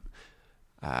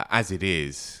 As it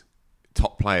is,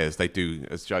 top players, they do,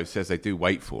 as Joe says, they do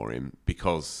wait for him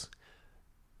because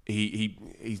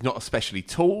he's not especially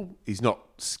tall. He's not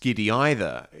skiddy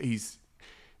either.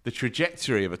 The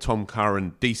trajectory of a Tom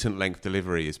Curran decent length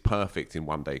delivery is perfect in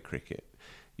one-day cricket.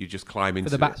 You just climb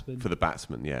into it. For the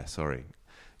batsman, yeah, sorry.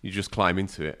 You just climb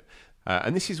into it.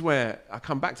 And this is where I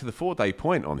come back to the 4-day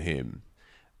point on him.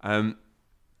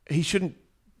 He shouldn't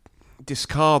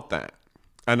discard that.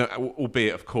 And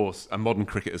albeit, of course, a modern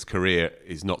cricketer's career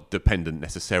is not dependent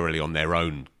necessarily on their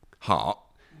own heart.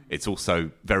 It's also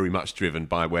very much driven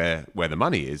by where the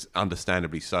money is,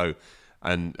 understandably so.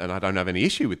 And I don't have any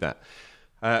issue with that.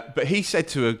 But he said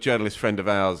to a journalist friend of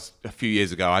ours a few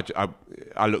years ago,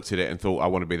 I looked at it and thought, I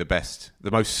want to be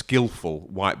the most skillful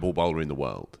white ball bowler in the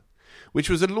world,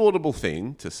 which was a laudable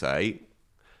thing to say,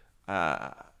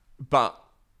 but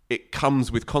it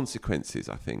comes with consequences,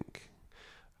 I think.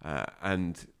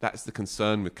 And that's the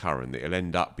concern with Curran, that he'll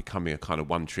end up becoming a kind of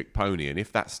one-trick pony. And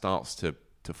if that starts to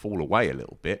fall away a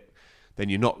little bit, then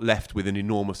you're not left with an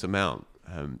enormous amount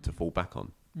to fall back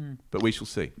on. But we shall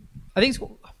see. I think it's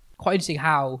quite interesting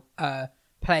how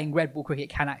playing red ball cricket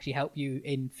can actually help you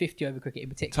in 50-over cricket in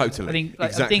particular. Totally. I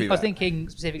was thinking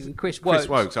specifically with Chris Woakes. Chris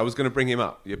Woakes, I was going to bring him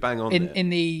up. You're bang on there.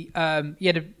 In the he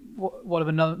had one of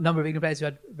a number of England players who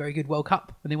had a very good World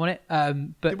Cup when they won it.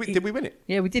 But did we win it?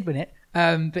 Yeah, we did win it.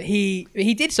 But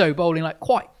he did so bowling like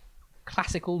quite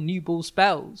classical new ball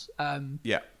spells. And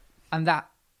that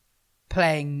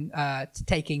playing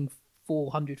taking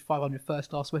 400, 500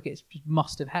 first-class wickets just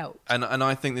must have helped. And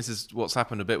I think this is what's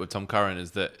happened a bit with Tom Curran,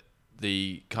 is that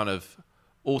the kind of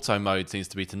auto mode seems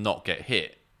to be to not get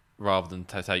hit rather than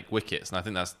to take wickets. And I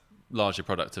think that's largely a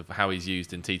product of how he's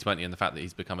used in T20 and the fact that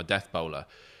he's become a death bowler.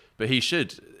 But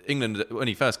England, when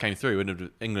he first came through,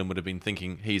 England would have been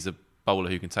thinking he's a bowler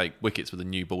who can take wickets with a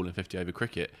new ball in 50-over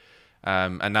cricket.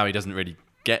 And now he doesn't really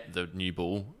get the new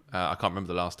ball. I can't remember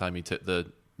the last time he took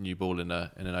the new ball in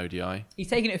an ODI. He's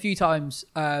taken it a few times.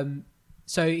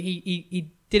 So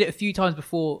he did it a few times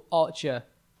before Archer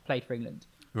played for England.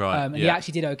 Right. And he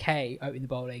actually did okay in the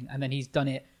bowling. And then he's done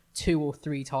it 2 or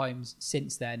 3 times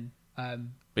since then.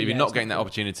 But if you're not getting that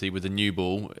opportunity with the new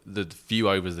ball, the few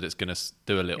overs that it's going to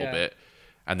do a little bit,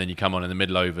 and then you come on in the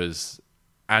middle overs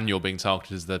and you're being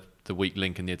targeted as the weak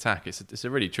link in the attack, it's a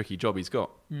really tricky job he's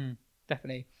got.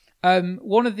 Definitely.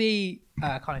 One of the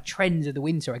kind of trends of the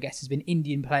winter, I guess, has been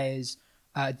Indian players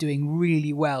doing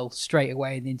really well straight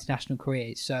away in the international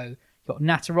careers. So you've got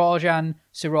Natarajan,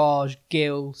 Siraj,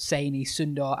 Gill, Saini,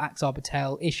 Sundar, Axar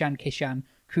Patel, Ishan Kishan,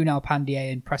 Krunal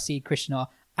Pandya and Prasidh Krishna,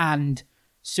 and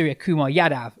Surya Kumar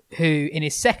Yadav, who in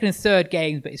his second and third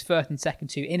games, but his first and second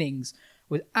 2 innings,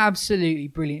 was absolutely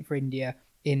brilliant for India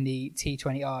in the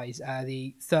T20Is.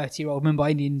 The 30-year-old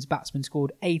Mumbai Indians batsman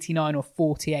scored 89 or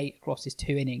 48 across his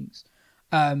 2 innings.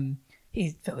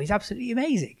 He's absolutely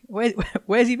amazing.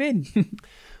 Where's he been?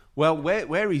 Well,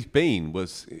 where he's been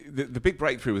was the big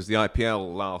breakthrough was the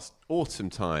IPL last autumn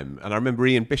time, and I remember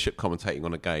Ian Bishop commentating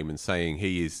on a game and saying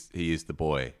he is the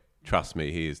boy. Trust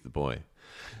me, he is the boy.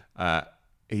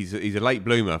 He's a late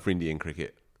bloomer for Indian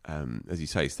cricket. As you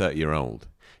say, he's 30-year-old.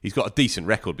 He's got a decent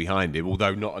record behind him,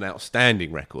 although not an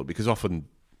outstanding record, because often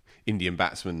Indian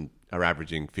batsmen are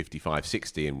averaging 55,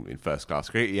 60 in first-class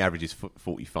cricket. He averages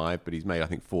 45, but he's made, I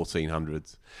think,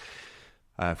 1,400s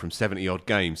from 70-odd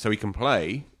games. So he can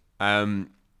play.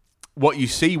 What you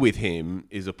see with him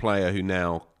is a player who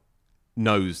now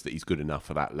knows that he's good enough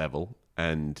for that level,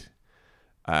 and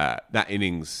that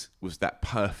innings was that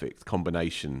perfect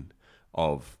combination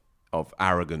of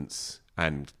arrogance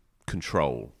and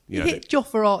control. He hit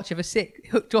Jofra Archer for 6,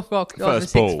 hooked Jofra Archer for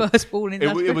 6 first ball in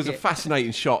it was a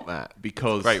fascinating shot, Matt,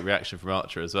 because great reaction from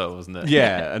Archer as well, wasn't it?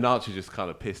 Yeah, and Archer just kind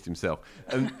of pissed himself,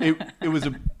 and it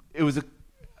was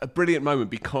a brilliant moment,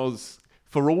 because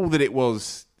for all that it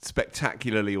was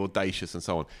spectacularly audacious and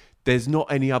so on, there's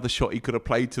not any other shot he could have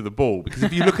played to the ball. Because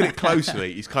if you look at it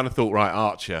closely, he's kind of thought, right,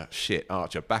 Archer,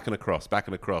 back and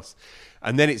across.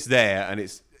 And then it's there and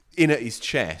it's in at his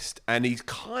chest and he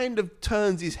kind of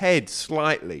turns his head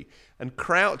slightly and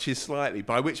crouches slightly,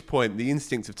 by which point the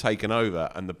instincts have taken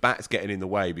over and the bat's getting in the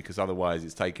way because otherwise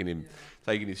it's taking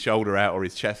his shoulder out or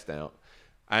his chest out.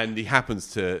 And he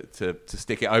happens to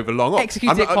stick it over long on.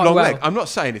 Executes it quite well. Leg. I'm not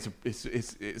saying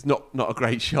it's not a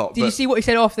great shot. Did you see what he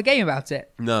said after the game about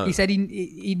it? No. He said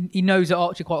he knows that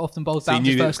Archer quite often bowls So down he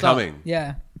his knew it first was coming. start.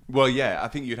 Yeah. Well, yeah, I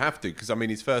think you'd have to because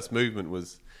his first movement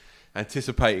was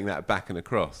anticipating that back and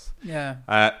across. Yeah.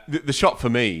 The shot for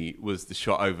me was the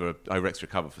shot over extra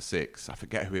cover for 6. I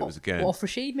forget who it was again. Off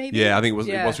Rashid, maybe. Yeah, I think it was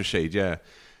Rashid. Yeah,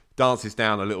 dances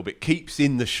down a little bit, keeps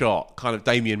in the shot, kind of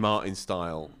Damien Martin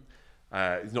style.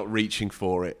 He's not reaching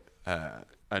for it,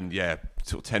 and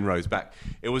sort of 10 rows back.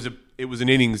 It was an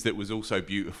innings that was also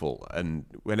beautiful. And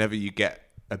whenever you get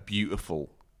a beautiful,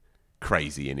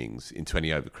 crazy innings in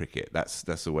 20 over cricket,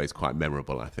 that's always quite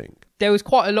memorable. I think there was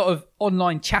quite a lot of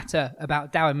online chatter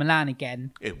about Darren Milan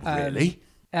again. Really,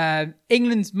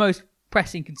 England's most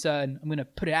pressing concern, I'm going to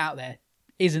put it out there,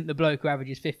 isn't the bloke who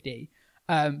averages 50,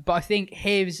 but I think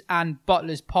his and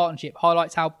Butler's partnership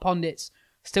highlights how pundits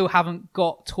still haven't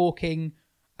got talking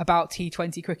about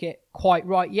T20 cricket quite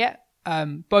right yet.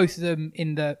 Both of them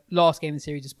in the last game of the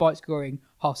series, despite scoring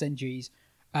half centuries,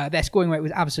 their scoring rate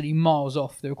was absolutely miles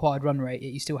off the required run rate.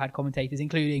 You still had commentators,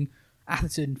 including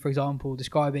Atherton, for example,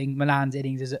 describing Milan's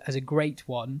innings as a great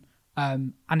one.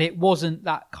 And it wasn't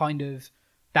that kind of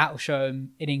that'll show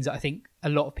him innings that I think a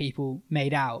lot of people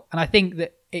made out. And I think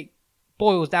that it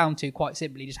boils down to quite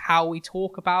simply just how we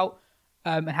talk about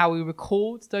and how we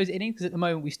record those innings, because at the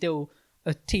moment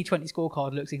a T20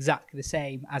 scorecard looks exactly the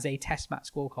same as a test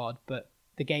match scorecard, but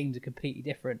the games are completely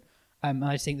different. And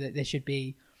I just think that there should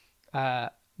be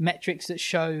metrics that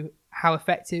show how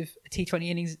effective a T20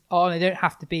 innings are. And they don't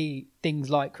have to be things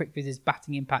like CricViz's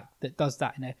batting impact that does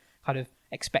that in a kind of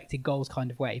expected goals kind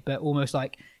of way, but almost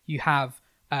like you have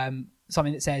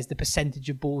something that says the percentage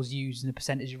of balls used and the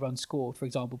percentage of runs scored, for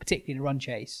example, particularly in a run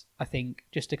chase, I think,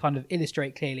 just to kind of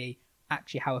illustrate clearly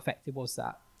actually how effective was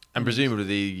that. And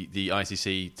presumably the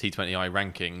ICC T20I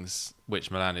rankings,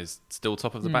 which Milan is still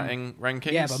top of the batting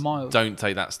rankings, by miles, don't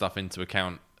take that stuff into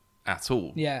account at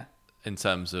all. Yeah. In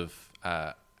terms of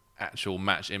actual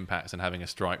match impacts and having a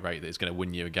strike rate that is going to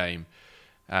win you a game.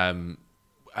 And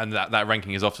that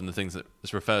ranking is often the things that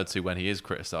is referred to when he is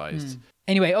criticised.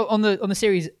 Anyway, on the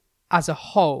series as a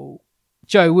whole,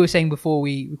 Joe, we were saying before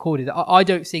we recorded that I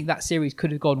don't think that series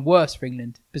could have gone worse for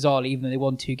England, bizarrely, even though they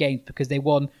won 2 games, because they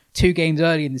won 2 games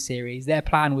early in the series. Their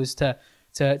plan was to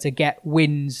get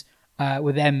wins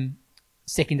with them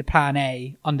sticking to plan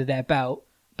A under their belt.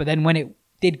 But then when it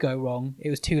did go wrong, it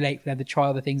was too late for them to try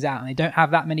other things out. And they don't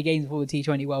have that many games before the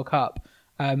T20 World Cup.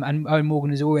 And Owen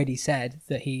Morgan has already said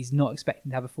that he's not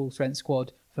expecting to have a full-strength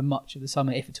squad for much of the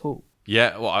summer, if at all.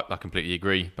 Yeah, well, I completely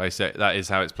agree. Basically, that is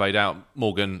how it's played out.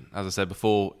 Morgan, as I said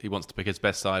before, he wants to pick his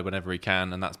best side whenever he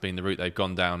can, and that's been the route they've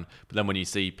gone down. But then when you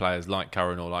see players like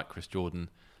Curran or like Chris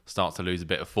Jordan start to lose a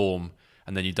bit of form,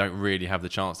 and then you don't really have the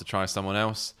chance to try someone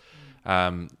else,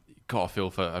 got a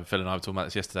feel for, Phil and I were talking about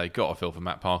this yesterday, got a feel for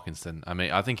Matt Parkinson. I mean,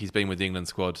 I think he's been with the England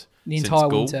squad the since entire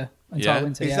school. winter.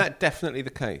 Is that definitely the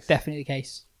case? Definitely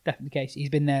the case. He's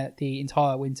been there the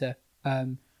entire winter.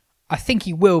 I think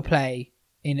he will play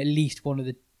in at least one of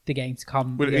the games to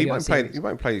come. Well, he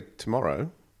won't play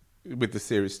tomorrow with the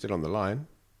series still on the line.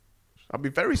 I'd be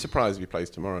very surprised if he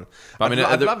plays tomorrow.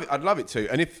 I'd love it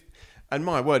to. And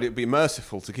my word, it'd be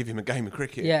merciful to give him a game of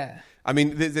cricket. Yeah. I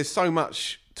mean, there's so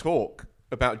much talk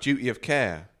about duty of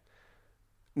care.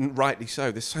 Rightly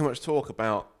so. There's so much talk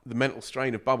about the mental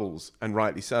strain of bubbles, and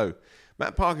rightly so.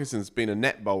 Matt Parkinson's been a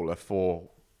net bowler for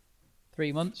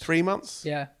 3 months. 3 months?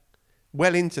 Yeah.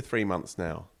 Well into 3 months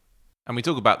now. And we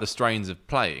talk about the strains of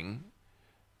playing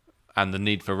and the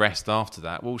need for rest after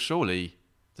that. Well, surely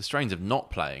the strains of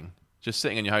not playing, just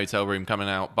sitting in your hotel room, coming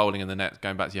out, bowling in the net,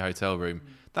 going back to your hotel room,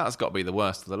 that's got to be the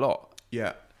worst of the lot.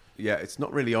 Yeah, it's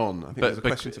not really on. I think there's a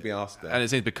question to be asked there. And it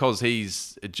seems because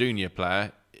he's a junior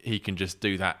player, he can just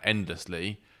do that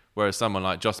endlessly, whereas someone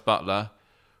like Jos Buttler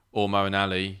or Moeen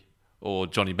Ali or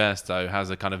Jonny Bairstow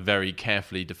has a kind of very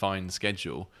carefully defined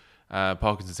schedule.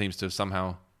 Parkinson seems to have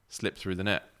somehow slipped through the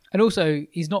net. And also,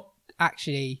 he's not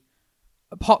actually...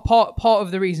 Part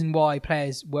of the reason why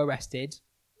players were rested,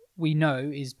 we know,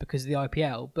 is because of the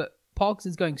IPL, but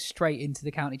Parkinson's going straight into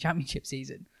the county championship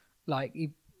season. Like,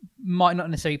 he might not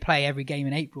necessarily play every game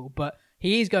in April, but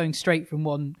he is going straight from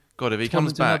one... God, if he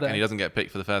comes back and he doesn't get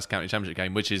picked for the first county championship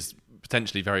game, which is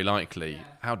potentially very likely.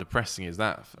 How depressing is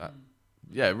that?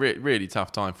 Really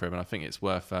tough time for him, and I think it's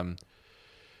worth.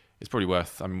 It's probably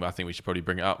worth. I mean, I think we should probably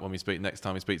bring it up when we speak next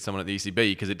time we speak to someone at the ECB,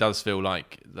 because it does feel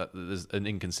like that there's an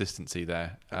inconsistency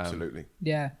there. Absolutely.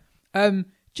 Yeah.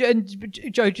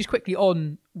 Joe, just quickly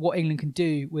on what England can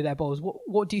do with their bowlers.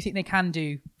 What do you think they can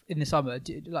do in the summer?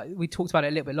 Like we talked about it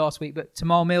a little bit last week, but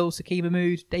Tamal Mills, Sakeem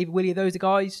Mahmood, David Willey, are those the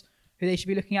guys who they should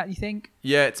be looking at, you think?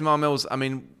 Yeah, Tamal Mills, I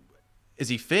mean, is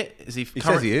he fit? He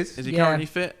says he is. Is he currently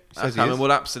fit? Says he is.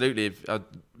 Well, absolutely. I'd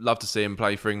love to see him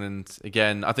play for England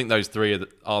again. I think those three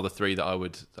are the three that I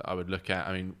would look at.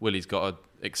 I mean, Willie's got an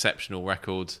exceptional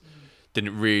record.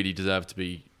 Didn't really deserve to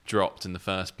be dropped in the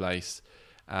first place.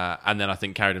 And then I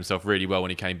think carried himself really well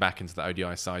when he came back into the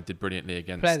ODI side. Did brilliantly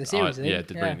against Player of the series,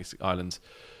 brilliantly against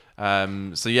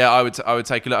Ireland. So yeah, I would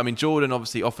take a look. I mean, Jordan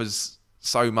obviously offers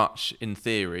so much in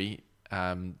theory.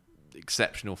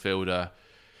 Exceptional fielder,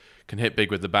 can hit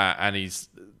big with the bat, and he's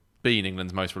been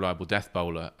England's most reliable death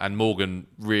bowler. And Morgan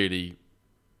really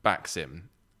backs him.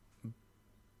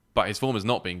 But his form has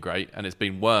not been great, and it's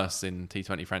been worse in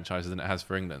T20 franchises than it has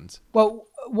for England. Well,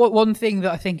 one thing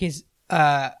that I think is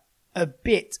a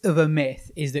bit of a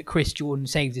myth is that Chris Jordan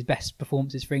saved his best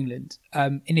performances for England.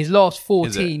 In his last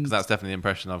 14... 'Cause that's definitely the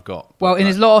impression I've got. Well, in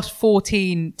his last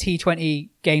 14 T20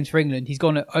 games for England, he's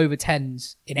gone at over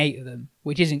 10s in 8 of them,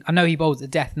 which isn't... I know he bowls to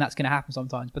death and that's going to happen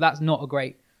sometimes, but that's not a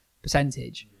great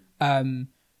percentage.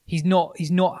 He's not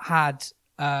had...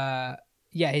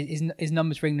 his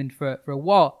numbers for England for a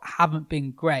while haven't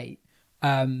been great.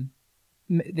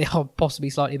 They are possibly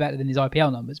slightly better than his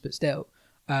IPL numbers, but still...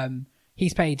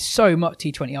 he's played so much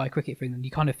T20I cricket for England.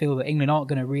 You kind of feel that England aren't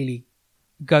going to really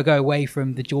go away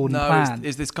from the Jordan plan.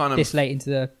 Is this kind of this late into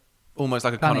the almost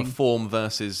like planning. A kind of form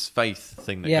versus faith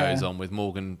thing that goes on with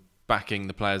Morgan backing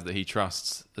the players that he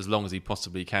trusts as long as he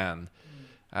possibly can?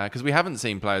 Because we haven't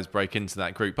seen players break into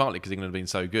that group, partly because England have been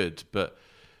so good. But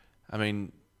I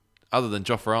mean, other than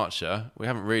Jofra Archer, we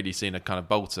haven't really seen a kind of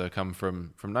bolter come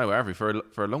from nowhere, have we, for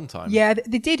a long time? Yeah,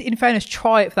 they did, in fairness,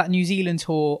 try it for that New Zealand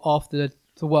tour after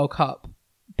the World Cup.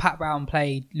 Pat Brown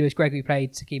played, Lewis Gregory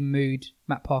played, Sakeem Mahmood,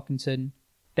 Matt Parkinson.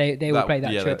 They all played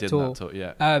that tour. They did that tour,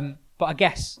 yeah. But I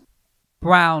guess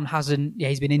Brown hasn't. Yeah,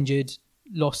 he's been injured,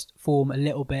 lost form a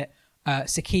little bit.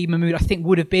 Sakeem Mahmood, I think,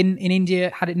 would have been in India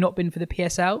had it not been for the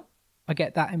PSL. I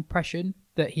get that impression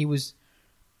that he was.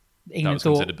 England that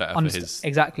was considered better for his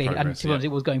exactly, progress, and to be honest, it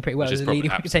was going pretty well Which as is a leading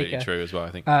probably wicket taker. absolutely true as well,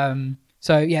 I think.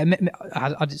 So yeah,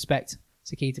 I'd expect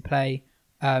Sakeem to play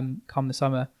come the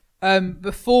summer.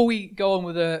 Before we go on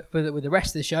with the rest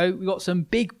of the show, we've got some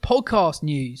big podcast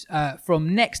news.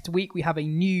 From next week, we have a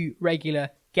new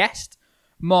regular guest.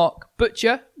 Mark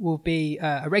Butcher will be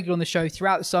a regular on the show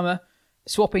throughout the summer,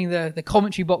 swapping the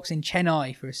commentary box in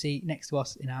Chennai for a seat next to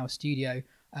us in our studio.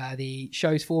 The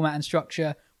show's format and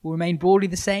structure will remain broadly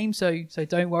the same, so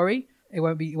don't worry, it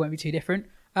won't be too different.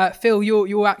 Phil,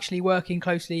 you're actually working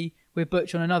closely with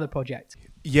Butch on another project.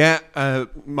 Yeah,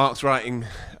 Mark's writing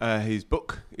his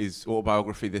book, his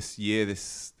autobiography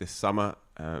this summer.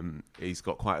 He's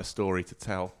got quite a story to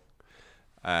tell.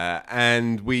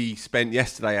 And we spent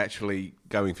yesterday actually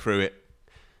going through it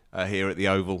here at the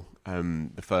Oval,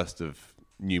 the first of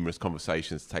numerous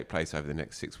conversations to take place over the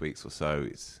next 6 weeks or so.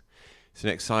 It's an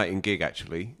exciting gig,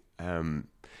 actually.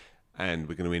 And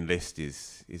we're going to enlist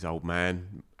his old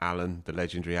man, Alan, the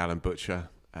legendary Alan Butcher,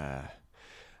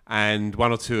 and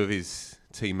one or two of his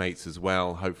teammates as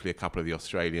well, hopefully a couple of the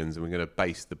Australians, and we're going to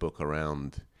base the book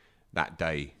around that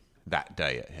day at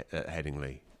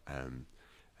Headingley, and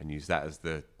use that as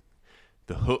the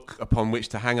hook upon which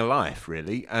to hang a life,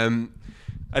 really. And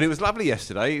it was lovely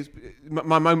yesterday.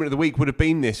 My moment of the week would have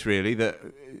been this, really, that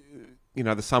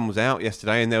the sun was out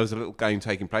yesterday and there was a little game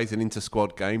taking place, an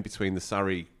inter-squad game between the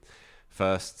Surrey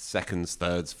firsts, seconds,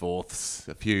 thirds, fourths,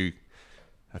 a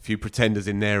few pretenders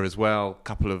in there as well. A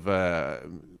couple of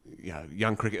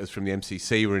young cricketers from the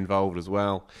MCC were involved as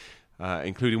well,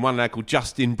 including one lad called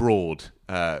Justin Broad,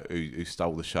 who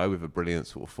stole the show with a brilliant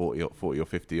sort of 40 or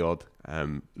 50 odd.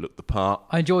 Looked the part.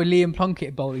 I enjoyed Liam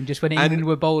Plunkett bowling just when England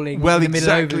were bowling. Well, in the middle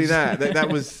exactly overs. that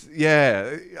was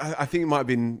I think it might have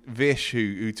been Vish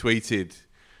who tweeted,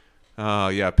 "Oh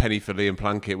yeah, a penny for Liam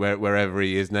Plunkett wherever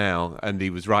he is now," and he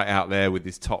was right out there with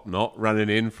his top knot running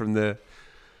in from the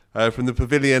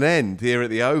pavilion end here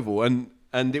at the Oval, and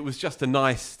it was just there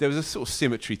was a sort of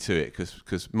symmetry to it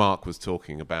because Mark was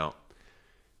talking about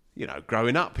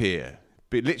growing up here,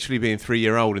 but literally being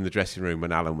 3-year-old in the dressing room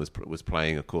when Alan was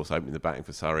playing, of course, opening the batting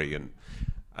for Surrey, and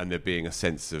there being a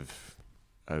sense of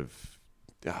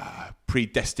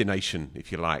predestination,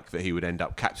 if you like, that he would end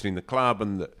up captaining the club,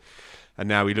 and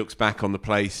now he looks back on the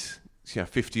place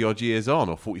 50 odd years on,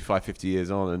 or 45, 50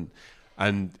 years on,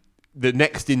 and the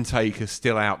next intake is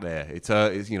still out there. It's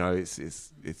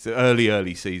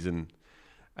early season,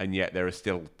 and yet there are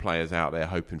still players out there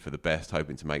hoping for the best,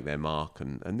 hoping to make their mark,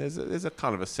 and there's a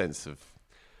kind of a sense of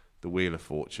the wheel of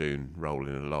fortune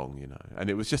rolling along, And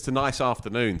it was just a nice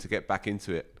afternoon to get back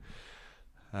into it.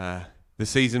 The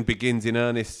season begins in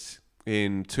earnest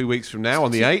in 2 weeks from now,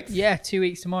 on the 8th. Yeah, 2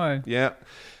 weeks tomorrow. Yeah.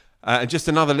 And just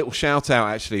another little shout out,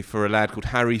 actually, for a lad called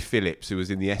Harry Phillips, who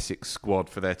was in the Essex squad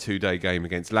for their 2-day game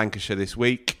against Lancashire this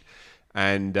week.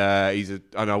 And he's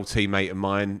an old teammate of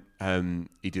mine.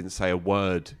 He didn't say a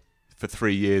word for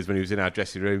 3 years when he was in our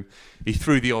dressing room. He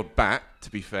threw the odd bat,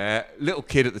 to be fair. Little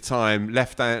kid at the time,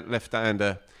 left hand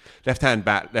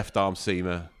bat, left arm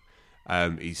seamer.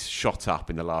 He's shot up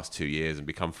in the last 2 years and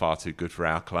become far too good for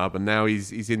our club. And now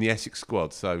he's in the Essex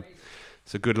squad. So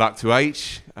good luck to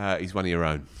H. He's one of your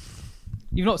own.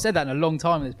 You've not said that in a long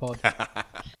time in this pod.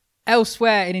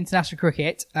 Elsewhere in international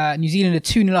cricket, New Zealand are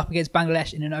 2-0 up against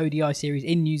Bangladesh in an ODI series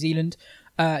in New Zealand.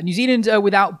 New Zealand are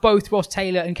without both Ross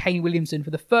Taylor and Kane Williamson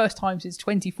for the first time since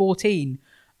 2014.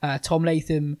 Tom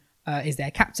Latham is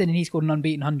their captain, and he scored an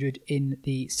unbeaten 100 in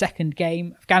the second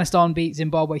game. Afghanistan beat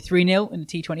Zimbabwe 3-0 in the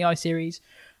T20I series.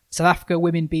 South Africa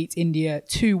women beat India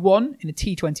 2-1 in the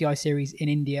T20I series in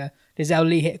India. Lizelle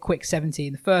Lee hit a quick 70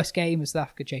 in the first game as South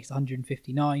Africa chased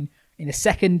 159. In the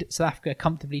second, South Africa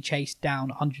comfortably chased down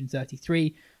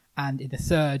 133. And in the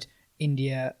third,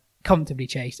 India comfortably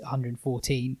chased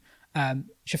 114.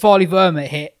 Shafali Verma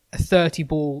hit a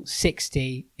 30-ball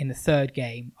 60 in the third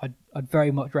game. I'd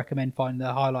very much recommend finding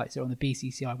the highlights on the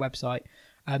BCCI website.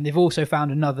 They've also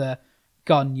found another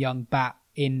gun young bat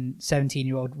in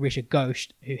 17-year-old Risha Ghosh,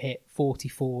 who hit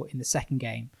 44 in the second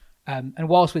game. And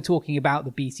whilst we're talking about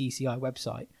the BCCI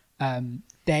website,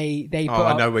 they put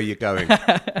up, I know where you're going.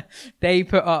 They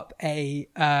put up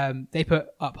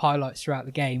highlights throughout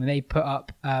the game, and they put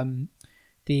up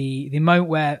the moment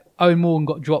where Owen Morgan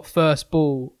got dropped first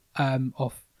ball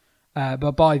off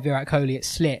by Virat Kohli at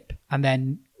slip, and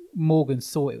then Morgan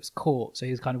thought it was caught, so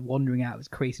he was kind of wandering out of his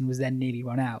crease and was then nearly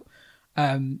run out.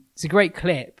 It's a great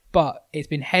clip, but it's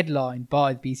been headlined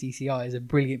by the BCCI as a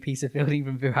brilliant piece of fielding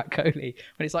from Virat Kohli,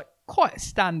 when it's like quite a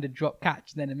standard drop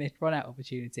catch and then a missed run out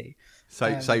opportunity.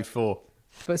 Save 4.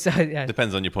 But so yeah,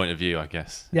 Depends on your point of view, I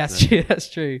guess. That's true. That's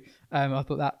true. I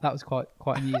thought that was quite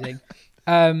amusing.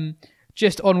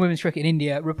 Just on women's cricket in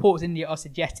India, reports in India are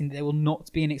suggesting that there will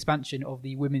not be an expansion of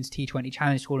the Women's T20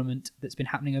 Challenge tournament that's been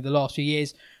happening over the last few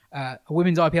years. A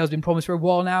women's IPL has been promised for a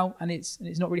while now, and it's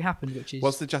not really happened. Which is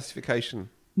what's the justification?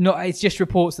 It's just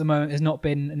reports at the moment. There's not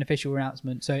been an official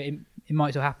announcement, so it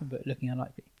might still happen, but looking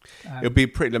unlikely. It'll be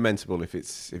pretty lamentable if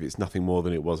it's nothing more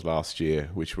than it was last year,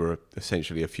 which were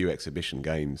essentially a few exhibition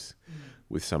games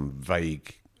with some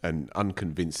vague and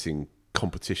unconvincing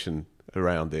competition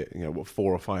around it.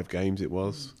 4 or 5 games it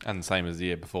was, and same as the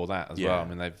year before that as well. I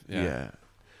mean, yeah.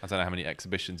 I don't know how many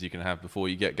exhibitions you can have before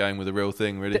you get going with a real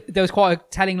thing, really. There was quite a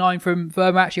telling line from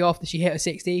Verma actually after she hit a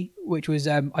 60, which was,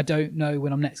 I don't know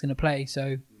when I'm next going to play,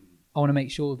 so I wanted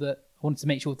to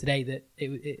make sure today that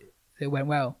it went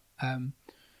well.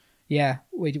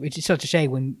 Which is such a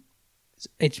shame when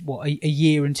it's a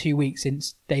year and 2 weeks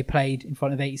since they played in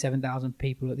front of 87,000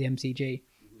 people at the MCG.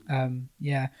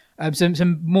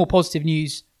 Some more positive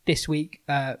news this week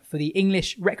for the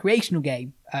English recreational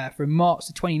game from March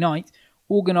the 29th.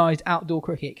 Organised outdoor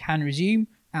cricket can resume.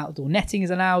 Outdoor netting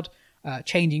is allowed.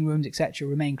 Changing rooms, etc.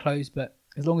 remain closed, but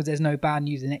as long as there's no bad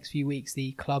news in the next few weeks,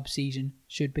 the club season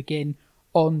should begin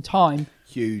on time.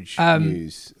 Huge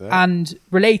news. And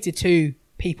related to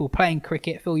people playing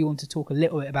cricket, Phil, you want to talk a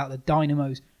little bit about the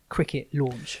Dynamo's cricket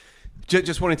launch?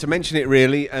 Just wanted to mention it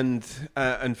really, and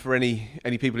for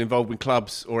any people involved with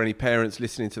clubs or any parents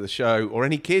listening to the show or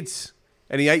any kids,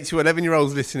 any 8 to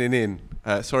 11-year-olds listening in.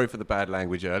 Sorry for the bad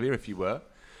language earlier, if you were.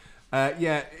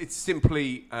 It's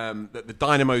simply that the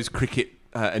Dynamo's cricket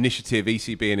initiative,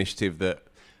 ECB initiative, that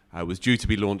was due to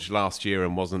be launched last year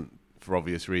and wasn't for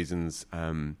obvious reasons,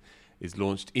 is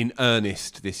launched in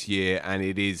earnest this year, and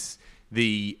it is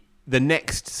the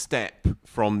next step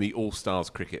from the All-Stars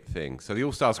cricket thing. So the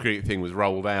All-Stars cricket thing was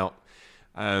rolled out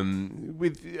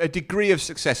with a degree of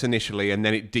success initially, and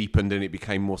then it deepened and it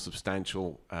became more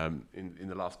substantial in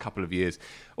the last couple of years.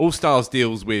 All-Stars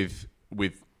deals with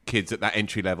kids at that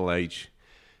entry-level age.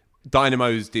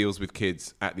 Dynamos deals with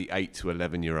kids at the 8 to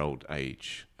 11-year-old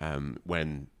age,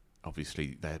 when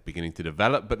obviously they're beginning to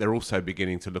develop, but they're also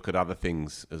beginning to look at other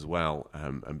things as well,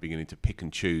 and beginning to pick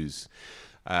and choose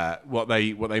what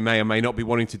they may or may not be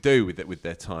wanting to do with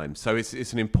their time. So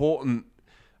it's an important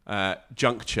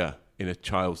juncture in a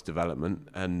child's development,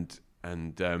 and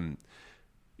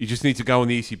You just need to go on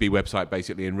the ECB website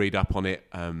basically and read up on it.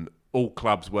 All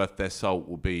clubs worth their salt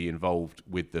will be involved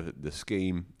with the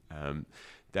scheme.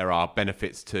 There are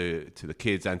benefits to the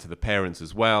kids and to the parents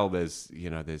as well. There's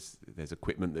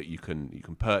equipment that you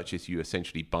can purchase. You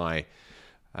essentially buy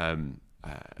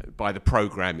the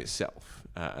program itself,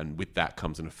 and with that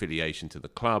comes an affiliation to the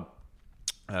club.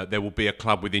 There will be a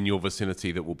club within your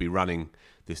vicinity that will be running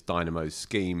this Dynamo's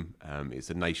scheme.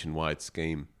 It's a nationwide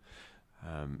scheme,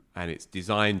 and it's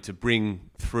designed to bring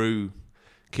through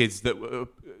kids that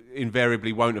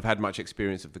invariably won't have had much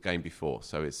experience of the game before.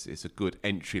 So it's a good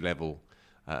entry level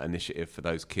initiative for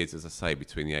those kids, as I say,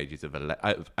 between the ages of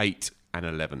 8 and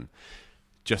 11.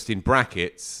 Just in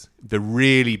brackets, the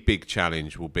really big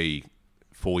challenge will be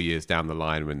 4 years down the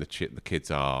line when the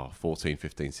kids are 14,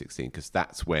 15, 16, because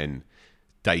that's when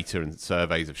data and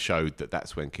surveys have showed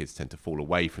that's when kids tend to fall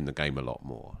away from the game a lot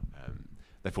more.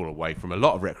 They fall away from a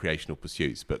lot of recreational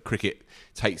pursuits, but cricket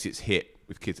takes its hit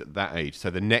with kids at that age. So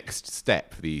the next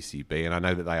step for the ECB, and I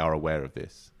know that they are aware of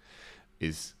this,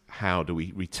 is how do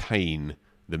we retain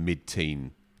the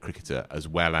mid-teen cricketer as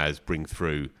well as bring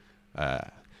through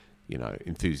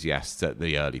enthusiasts at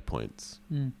the early points.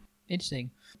 Interesting.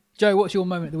 Joe, what's your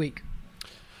moment of the week?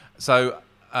 So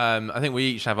I think we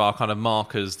each have our kind of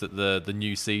markers that the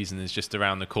new season is just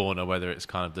around the corner, whether it's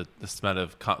kind of the smell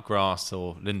of cut grass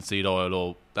or linseed oil,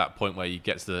 or that point where you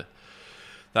get to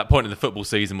that point in the football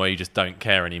season where you just don't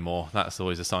care anymore. That's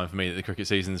always a sign for me that the cricket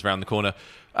season is around the corner.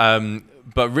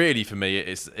 But really for me,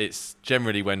 it's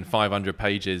generally when 500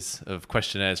 pages of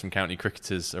questionnaires from county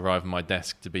cricketers arrive on my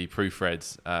desk to be proofread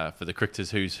for the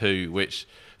Cricketers Who's Who, which,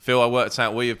 Phil, I worked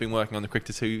out we have been working on the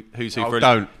Cricketers Who's Who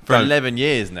for 11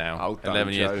 years now.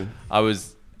 11 years. Joe. I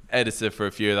was editor for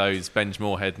a few of those. Benj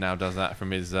Moorhead now does that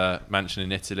from his mansion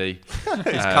in Italy.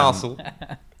 His castle.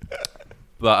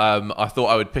 But I thought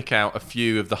I would pick out a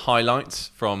few of the highlights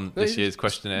from this year's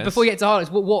questionnaires. Before we get to highlights,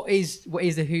 what is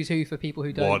the Who's Who for people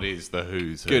who don't? What is the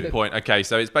Who's Who? Good point. Okay,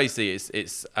 so it's basically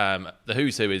the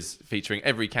Who's Who is featuring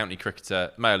every county cricketer,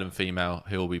 male and female,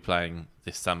 who will be playing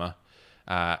this summer,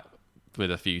 with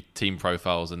a few team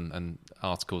profiles and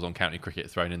articles on county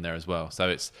cricket thrown in there as well. So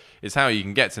it's how you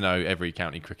can get to know every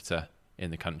county cricketer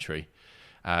in the country.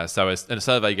 So a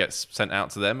survey gets sent out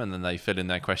to them, and then they fill in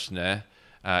their questionnaire.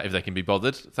 If they can be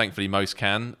bothered. Thankfully, most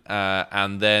can.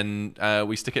 And then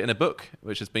we stick it in a book,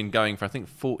 which has been going for, I think,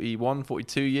 41,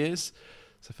 42 years.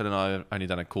 So Phil and I have only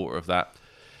done a quarter of that.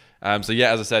 So,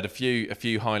 yeah, as I said, a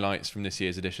few highlights from this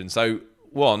year's edition. So,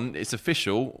 one, it's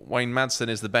official. Wayne Madsen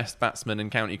is the best batsman in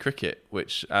county cricket,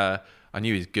 which I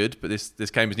knew is good, but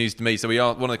this came as news to me. So,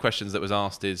 one of the questions that was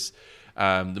asked is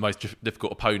the most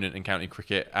difficult opponent in county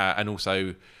cricket, and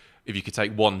also, if you could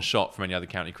take one shot from any other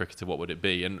county cricketer, what would it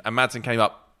be? And Madsen came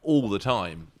up all the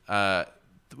time.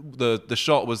 The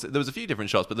shot was, there was a few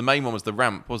different shots, but the main one was the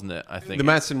ramp, wasn't it? I think the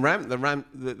Madsen ramp,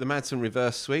 the Madsen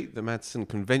reverse sweep, the Madsen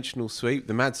conventional sweep,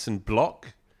 the Madsen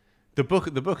block. The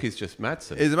book is just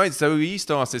Madsen. It's amazing. So we used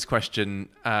to ask this question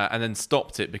and then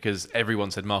stopped it because everyone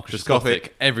said Marcus Trescothick.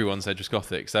 Everyone said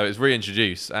Trescothick. So it's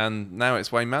reintroduced, and now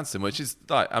it's Wayne Madsen, which is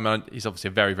like, I mean, he's obviously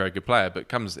a very, very good player, but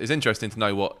it's interesting to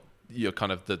know what your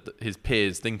kind of his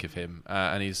peers think of him,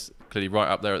 and he's clearly right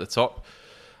up there at the top.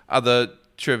 Other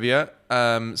trivia,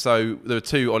 so there were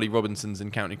two Ollie Robinsons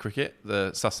in county cricket,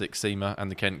 the Sussex seamer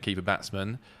and the Kent keeper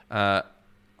batsman.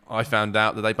 I found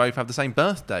out that they both have the same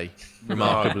birthday,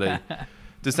 remarkably.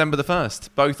 December the 1st.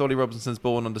 Both Ollie Robinsons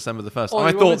born on December the 1st.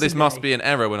 I thought this must be an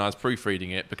error when I was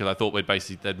proofreading it, because I thought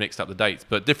they'd mixed up the dates,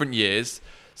 but different years.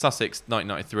 Sussex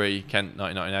 1993, Kent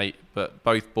 1998, but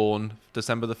both born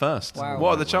December the 1st. Wow. What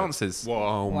are the chances?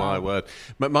 Wow, my word.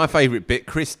 But my favourite bit,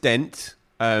 Chris Dent,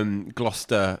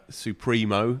 Gloucester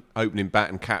Supremo, opening bat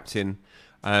and captain,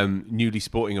 newly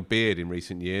sporting a beard in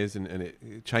recent years, and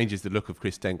it changes the look of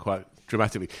Chris Dent quite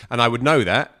dramatically. And I would know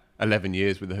that, 11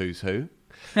 years with the Who's Who.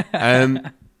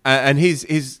 And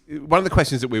his one of the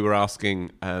questions that we were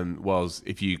asking was,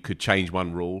 if you could change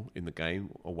one rule in the game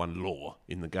or one law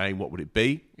in the game, what would it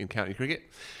be in county cricket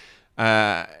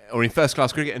or in first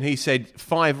class cricket? And he said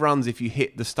 5 runs if you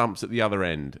hit the stumps at the other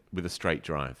end with a straight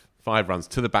drive. 5 runs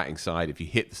to the batting side if you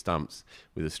hit the stumps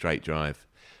with a straight drive.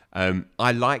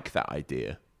 I like that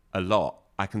idea a lot.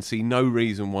 I can see no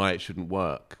reason why it shouldn't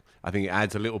work. I think it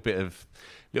adds a little bit of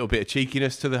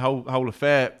cheekiness to the whole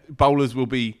affair. Bowlers will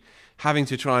be having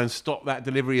to try and stop that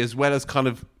delivery, as well as kind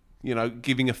of,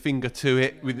 giving a finger to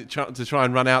it to try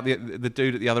and run out the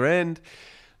dude at the other end.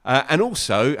 And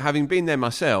also, having been there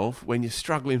myself, when you're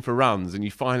struggling for runs and you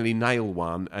finally nail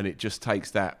one, and it just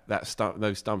takes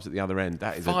those stumps at the other end,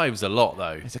 that is Five's a lot,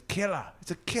 though. It's a killer. It's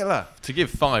a killer. To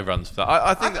give 5 runs for that,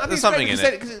 I think there's something in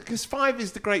it. Because 5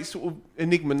 is the great sort of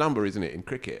enigma number, isn't it, in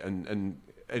cricket? And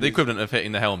the equivalent of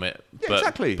hitting the helmet. Yeah, but,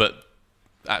 exactly. But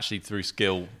actually through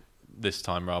skill this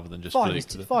time rather than just Five fluke.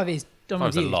 is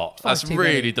Five's a lot. Five's That's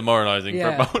really demoralising for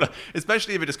a Yeah. bowler,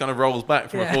 especially if it just kind of rolls back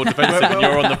from a forward defensive and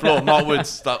you're on the floor. Mark Wood's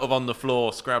sort of on the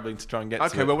floor, scrabbling to try and get to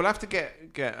it. Okay, well, we'll have to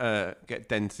get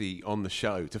Dempsey on the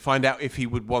show to find out if he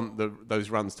would want those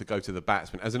runs to go to the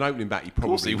batsman. As an opening bat, he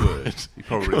probably would. He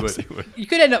probably would. You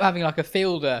could end up having like a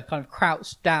fielder kind of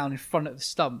crouched down in front of the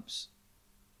stumps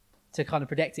to kind of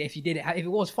protect it if you did it. If it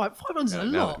was 5 runs is a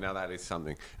lot. Now that is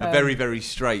something. A very, very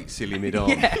straight, silly mid-on.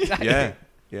 Yeah, exactly.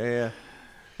 Yeah.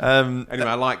 Anyway,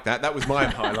 I like that. That was my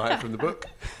highlight from the book.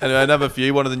 Anyway, another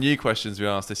few. One of the new questions we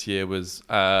asked this year was,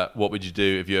 what would you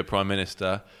do if you were Prime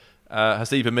Minister?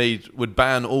 Hasib Hamid would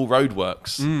ban all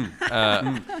roadworks,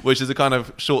 which is a kind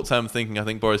of short-term thinking I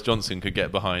think Boris Johnson could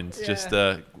get behind, just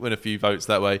win a few votes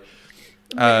that way.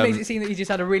 It makes it seem that he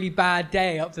just had a really bad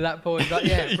day up to that point. Like,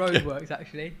 roadworks,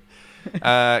 actually.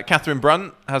 Catherine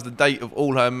Brunt has the date of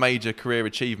all her major career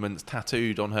achievements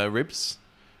tattooed on her ribs,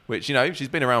 which, she's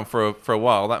been around for a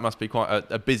while. That must be quite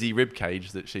a busy rib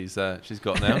cage that she's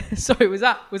got now. Sorry, was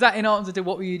that in answer to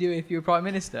what would you do if you were Prime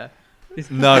Minister?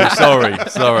 No, sorry,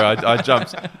 I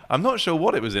jumped. I'm not sure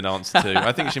what it was in answer to.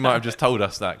 I think she might have just told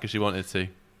us that because she wanted to.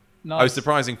 Nice. Oh,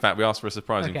 surprising fact. We asked for a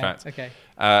surprising fact. Okay.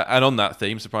 And on that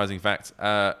theme, surprising fact,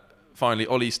 finally,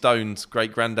 Ollie Stone's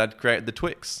great-granddad created the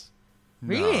Twix.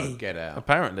 Really? No, get out.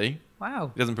 Apparently. Wow.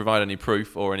 He doesn't provide any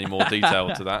proof or any more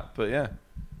detail to that, but yeah.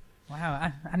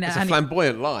 Wow. And It's a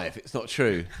flamboyant lie if it's not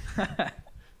true. We'll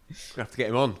have to get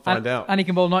him on, find out. And he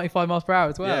can bowl 95 miles per hour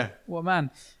as well. Yeah. What a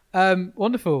man.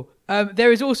 Wonderful.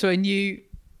 There is also a new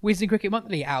Wisden Cricket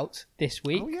Monthly out this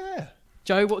week. Oh, yeah.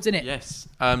 Joe, what's in it? Yes.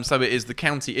 So it is the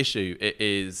county issue. It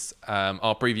is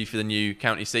our preview for the new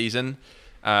county season,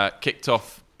 kicked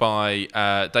off by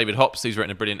David Hops, who's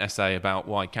written a brilliant essay about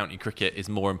why county cricket is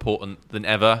more important than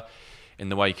ever in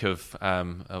the wake of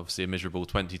obviously a miserable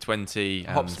 2020.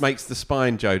 Hops makes the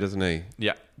spine, Joe, doesn't he?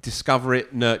 Yeah. Discover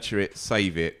it, nurture it,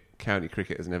 save it. County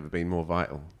cricket has never been more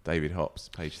vital. David Hops,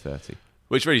 page 30.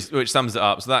 Which sums it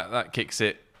up. So that kicks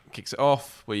it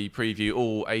off. We preview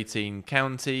all 18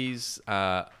 counties.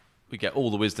 We get all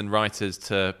the Wisden writers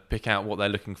to pick out what they're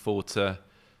looking forward to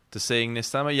seeing this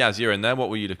summer. Yaz, you're in there. What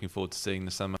were you looking forward to seeing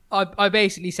this summer? I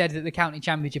basically said that the county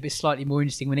championship is slightly more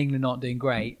interesting when England aren't doing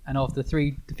great, and after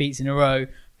 3 defeats in a row,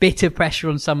 bit of pressure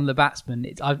on some of the batsmen.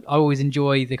 I always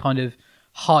enjoy the kind of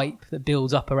hype that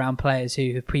builds up around players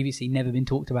who have previously never been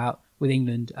talked about with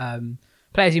England.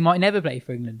 Players who might never play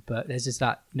for England, but there's just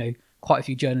that, quite a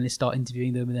few journalists start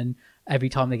interviewing them, and then every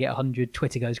time they get 100,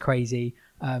 Twitter goes crazy.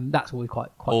 That's always quite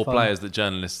or fun. Players that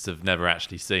journalists have never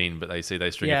actually seen, but they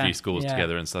string a few scores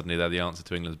together and suddenly they're the answer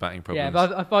to England's batting problems. Yeah,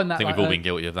 but I find that... I think we've all been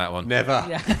guilty of that one. Never.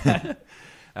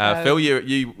 Yeah. Phil,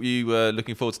 you were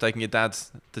looking forward to taking your dad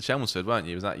to Chelmsford, weren't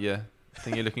you? Was that your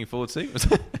thing you're looking forward to?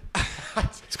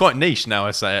 It's quite niche now,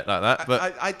 I say it like that.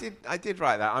 But I did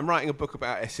write that. I'm writing a book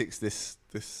about Essex this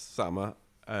summer,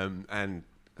 and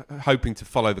hoping to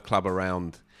follow the club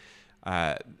around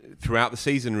throughout the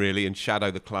season, really, and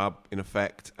shadow the club in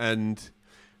effect. And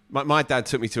my dad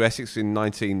took me to Essex in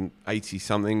 1980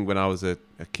 something when I was a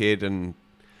kid, and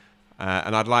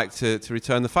I'd like to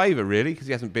return the favour, really, because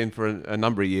he hasn't been for a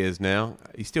number of years now.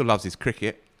 He still loves his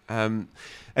cricket, and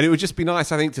it would just be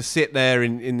nice, I think, to sit there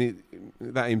in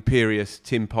that imperious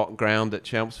tin pot ground at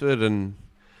Chelmsford, and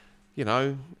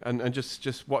and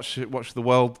just watch the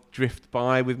world drift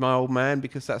by with my old man,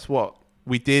 because that's what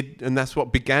we did, and that's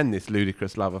what began this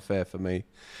ludicrous love affair for me.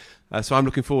 So I'm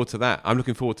looking forward to that. I'm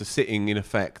looking forward to sitting, in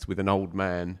effect, with an old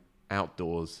man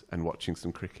outdoors and watching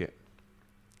some cricket.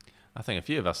 I think a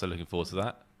few of us are looking forward to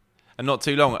that. And not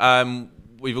too long.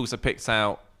 We've also picked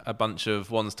out a bunch of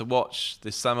ones to watch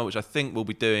this summer, which I think we'll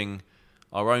be doing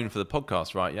our own for the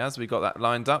podcast, right, Yaz? We got that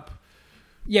lined up?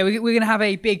 Yeah, we're going to have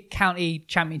a big county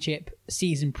championship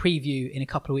season preview in a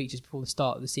couple of weeks just before the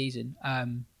start of the season.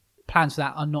 Plans for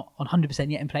that are not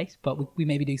 100% yet in place, but we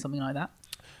may be doing something like that.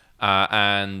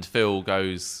 And Phil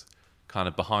goes kind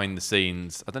of behind the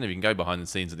scenes. I don't know if you can go behind the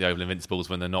scenes at the Oval Invincibles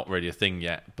when they're not really a thing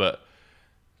yet, but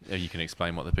you can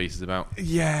explain what the piece is about.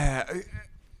 Yeah,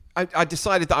 I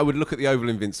decided that I would look at the Oval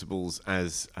Invincibles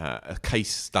as a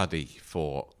case study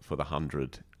for the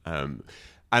 100.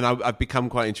 And I've become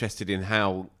quite interested in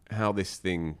how this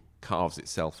thing carves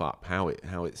itself up, how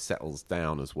it settles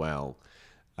down as well,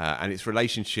 and its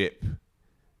relationship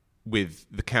with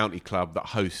the county club that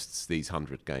hosts these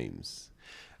 100 games.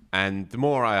 And the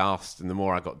more I asked and the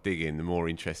more I got digging, the more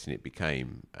interesting it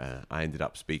became. I ended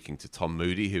up speaking to Tom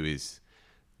Moody, who is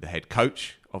the head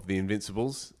coach of the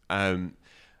Invincibles.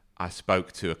 I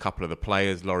spoke to a couple of the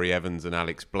players, Laurie Evans and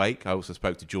Alex Blake. I also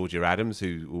spoke to Georgia Adams,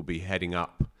 who will be heading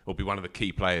up, will be one of the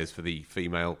key players for the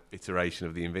female iteration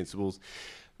of the Invincibles.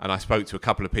 And I spoke to a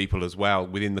couple of people as well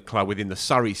within the club, within the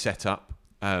Surrey setup.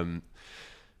 And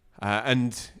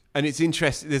it's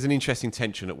interesting. There's an interesting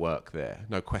tension at work there.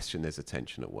 No question, there's a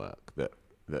tension at work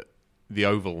that the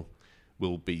Oval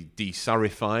will be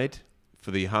de-Surrified for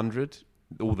the 100.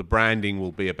 All the branding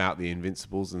will be about the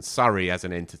Invincibles, and Surrey as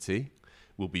an entity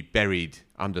will be buried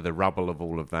under the rubble of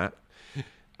all of that.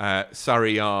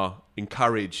 Surrey are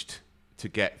encouraged to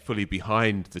get fully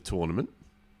behind the tournament.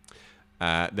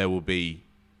 There will be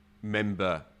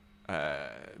member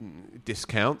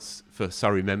discounts for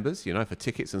Surrey members, for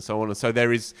tickets and so on. And so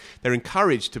they're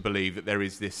encouraged to believe that there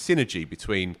is this synergy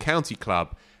between county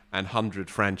club and 100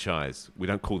 franchise. We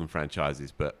don't call them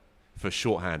franchises, but for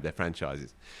shorthand, they're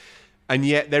franchises. And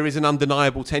yet there is an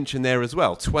undeniable tension there as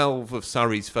well. 12 of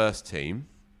Surrey's first team,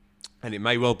 and it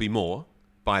may well be more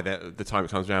by the time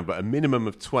it comes around, but a minimum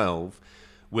of 12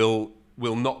 will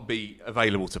not be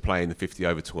available to play in the 50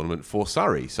 over tournament for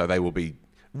Surrey. So they will be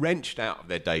wrenched out of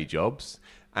their day jobs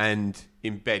and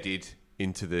embedded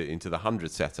into the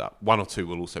 100 setup. One or two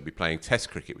will also be playing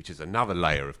Test cricket, which is another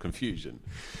layer of confusion.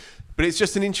 But it's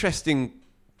just an interesting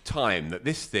time that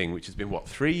this thing, which has been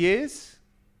 3 years,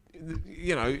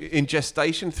 in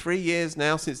gestation, 3 years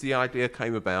now since the idea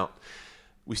came about.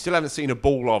 We still haven't seen a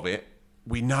ball of it.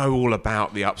 We know all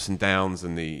about the ups and downs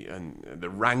and the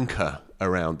rancor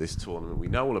around this tournament. We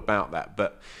know all about that.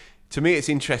 But to me, it's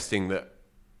interesting that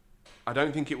I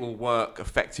don't think it will work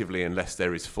effectively unless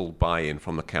there is full buy-in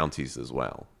from the counties as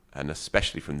well, and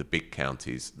especially from the big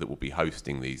counties that will be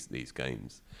hosting these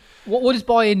games. What does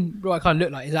buy-in kind of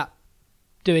look like? Is that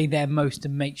doing their most to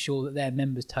make sure that their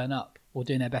members turn up, or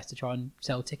doing their best to try and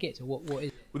sell tickets, or what is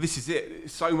it? Well, this is it.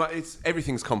 So much.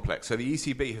 Everything's complex. So the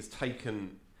ECB has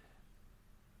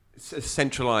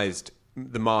centralised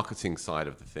the marketing side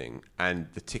of the thing and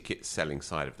the ticket selling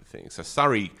side of the thing. So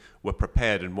Surrey were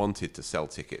prepared and wanted to sell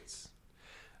tickets,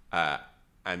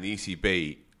 and the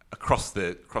ECB across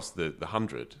the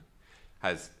 100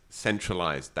 has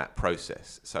centralised that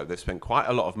process. So they've spent quite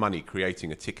a lot of money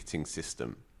creating a ticketing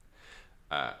system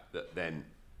that then,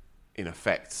 in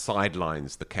effect,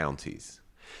 sidelines the counties.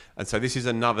 And so this is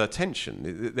another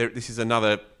tension. This is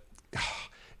another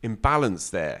imbalance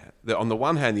there. That on the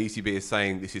one hand, the ECB is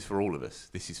saying this is for all of us.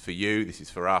 This is for you. This is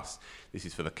for us. This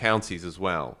is for the counties as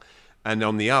well. And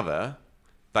on the other,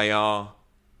 they are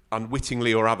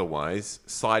unwittingly or otherwise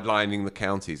sidelining the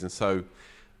counties. And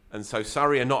so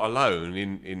Surrey are not alone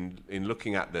in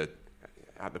looking at the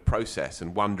process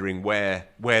and wondering where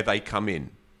they come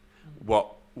in,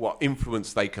 what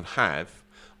influence they can have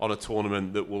on a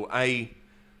tournament that will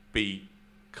be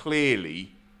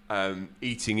clearly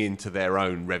eating into their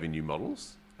own revenue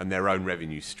models and their own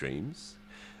revenue streams.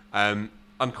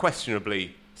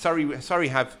 Unquestionably, Surrey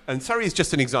have, and Surrey is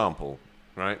just an example,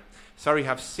 right? Surrey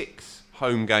have 6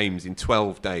 home games in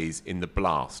 12 days in the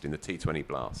T20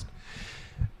 Blast.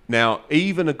 Now,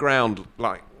 even a ground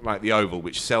like the Oval,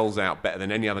 which sells out better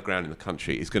than any other ground in the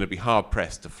country, is going to be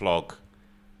hard-pressed to flog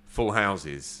full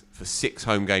houses for 6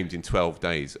 home games in 12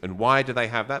 days. And why do they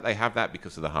have that? They have that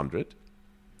because of the 100.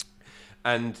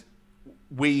 And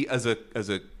we, as a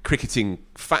cricketing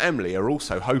family, are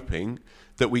also hoping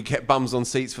that we get bums on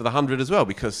seats for the 100 as well,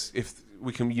 because if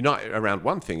we can unite around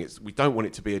one thing, we don't want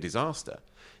it to be a disaster.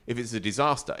 If it's a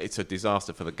disaster, it's a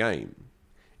disaster for the game.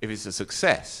 If it's a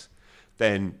success,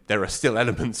 then there are still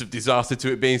elements of disaster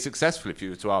to it being successful, if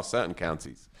you were to ask certain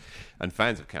counties and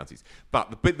fans of counties.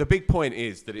 But the big point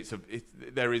is that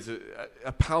there is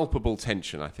a palpable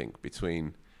tension, I think,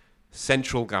 between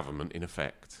central government, in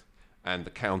effect, and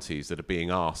the counties that are being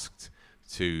asked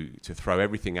to throw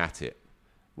everything at it,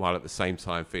 while at the same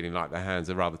time feeling like their hands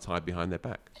are rather tied behind their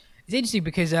back. It's interesting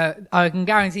because I can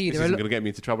guarantee you this isn't going to get me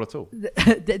into trouble at all.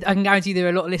 I can guarantee there are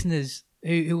a lot of listeners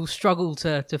who will struggle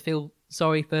to feel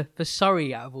sorry for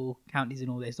Surrey out of all counties in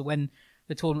all this. When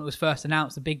the tournament was first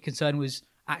announced, the big concern was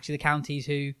actually the counties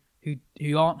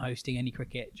who aren't hosting any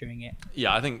cricket during it.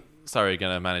 Yeah, I think Surrey are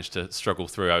going to manage to struggle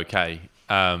through okay,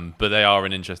 but they are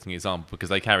an interesting example because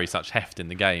they carry such heft in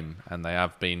the game, and they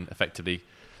have been effectively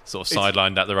sort of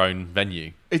sidelined at their own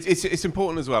venue. It's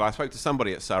important as well. I spoke to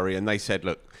somebody at Surrey, and they said,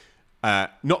 look,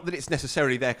 not that it's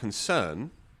necessarily their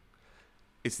concern,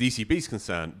 it's the ECB's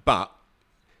concern, but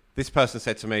this person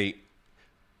said to me,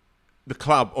 the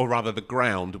club, or rather the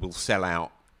ground, will sell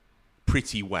out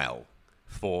pretty well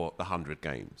for the 100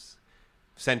 games.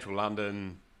 Central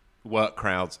London, work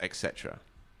crowds, etc.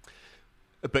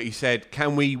 But he said,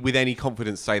 can we with any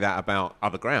confidence say that about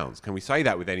other grounds? Can we say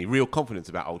that with any real confidence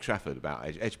about Old Trafford, about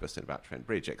Edgbaston, about Trent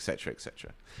Bridge, etc.,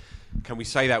 etc.? Can we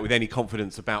say that with any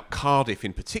confidence about Cardiff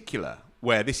in particular,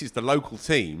 where this is the local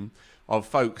team of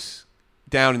folks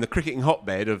down in the cricketing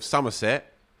hotbed of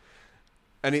Somerset,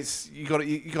 and it's you got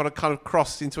to kind of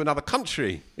cross into another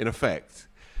country in effect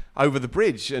over the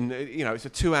bridge, and it's a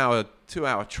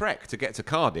two-hour trek to get to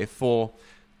Cardiff for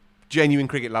genuine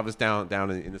cricket lovers down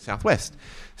in the southwest.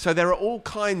 So there are all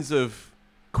kinds of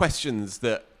questions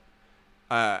that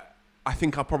I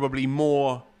think are probably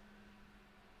more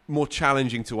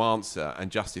challenging to answer and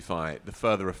justify the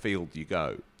further afield you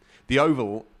go. The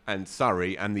Oval and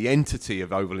Surrey and the entity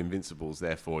of Oval Invincibles,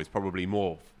 therefore, is probably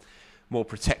more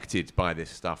protected by this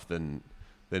stuff than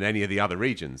any of the other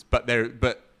regions. But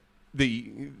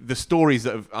the stories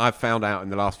that I've found out in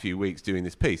the last few weeks doing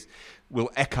this piece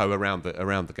will echo around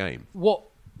the game.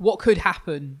 What could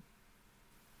happen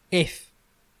if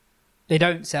they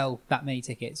don't sell that many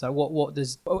tickets? So what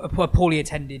does a poorly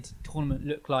attended tournament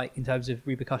look like in terms of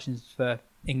repercussions for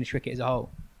English cricket as a whole?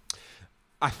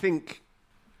 I think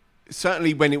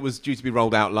certainly when it was due to be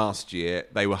rolled out last year,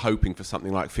 they were hoping for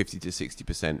something like 50 to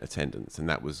 60% attendance, and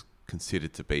that was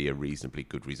considered to be a reasonably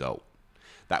good result.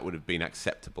 That would have been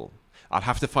acceptable. I'd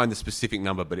have to find the specific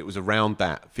number, but it was around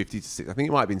that, 50 to 60. I think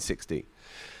it might have been 60.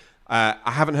 I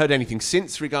haven't heard anything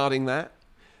since regarding that.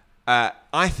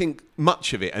 I think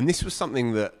much of it, and this was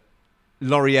something that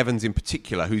Laurie Evans in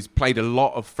particular, who's played a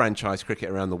lot of franchise cricket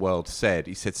around the world,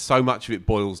 he said so much of it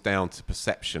boils down to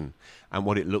perception and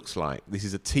what it looks like. This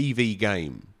is a TV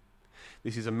game.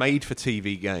 This is a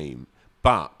made-for-TV game,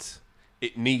 but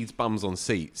it needs bums on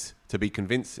seats to be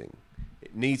convincing.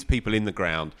 It needs people in the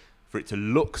ground for it to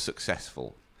look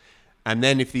successful. And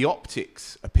then if the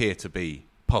optics appear to be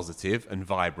positive and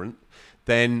vibrant,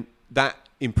 then that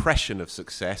impression of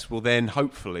success will then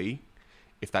hopefully,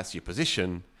 if that's your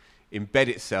position, embed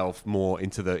itself more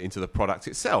into the product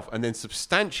itself and then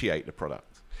substantiate the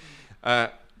product.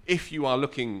 If you are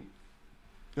looking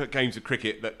at games of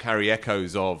cricket that carry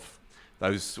echoes of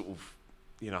those sort of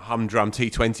humdrum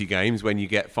T20 games when you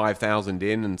get 5,000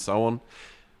 in and so on,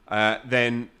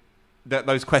 then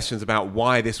those questions about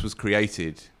why this was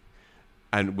created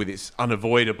and with its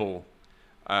unavoidable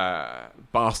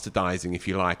bastardizing, if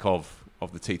you like, of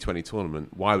the T20 tournament,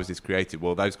 why was this created?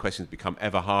 Well, those questions become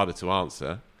ever harder to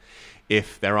answer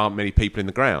if there aren't many people in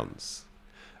the grounds.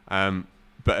 But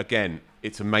again,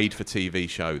 it's a made-for-TV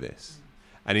show, this.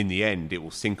 And in the end, it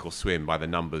will sink or swim by the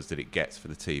numbers that it gets for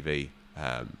the TV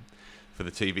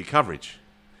coverage.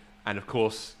 And of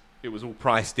course, it was all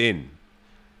priced in.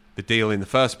 The deal in the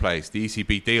first place, the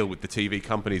ECB deal with the TV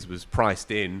companies was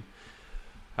priced in.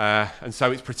 And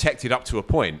so it's protected up to a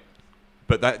point.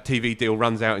 But that TV deal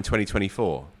runs out in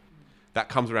 2024. That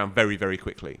comes around very, very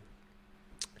quickly.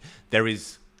 There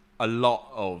is a lot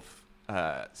of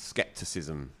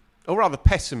scepticism, or rather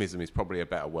pessimism is probably a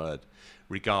better word,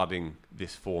 regarding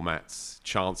this format's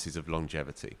chances of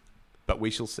longevity. But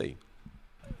we shall see.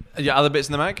 Yeah, other bits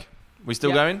in the mag? We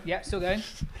still going? Yeah, still going.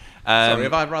 Sorry,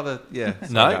 if I'd rather... Yeah.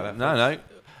 No.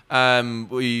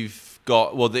 We've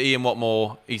got, the Ian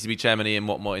Watmore, ECB chairman Ian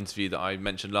Watmore interview that I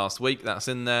mentioned last week. That's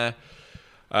in there.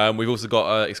 We've also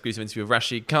got an exclusive interview with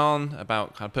Rashid Khan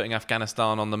about kind of putting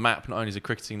Afghanistan on the map, not only as a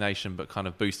cricketing nation, but kind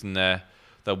of boosting their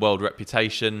world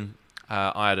reputation.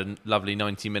 I had a lovely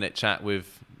 90-minute chat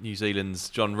with New Zealand's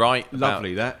John Wright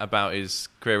about his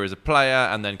career as a player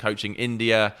and then coaching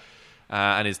India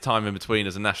and his time in between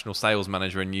as a national sales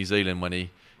manager in New Zealand when he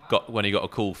got a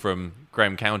call from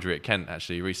Graham Cowdrey at Kent,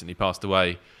 actually recently passed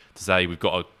away, to say we've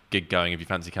got a gig going if you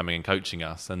fancy coming and coaching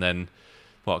us. And then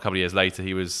a couple of years later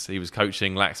he was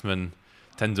coaching Laxman,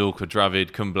 Tendulkar,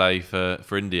 Dravid, Kumble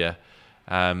for India.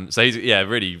 So he's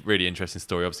really, really interesting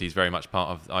story. Obviously he's very much part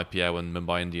of IPL and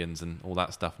Mumbai Indians and all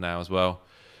that stuff now as well.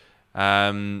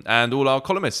 And all our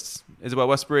columnists, Isabel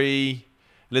Westbury,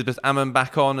 Elizabeth Ammon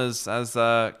back on as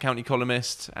county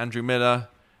columnist, Andrew Miller,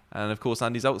 and of course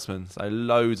Andy Zaltzman. So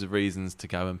loads of reasons to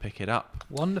go and pick it up.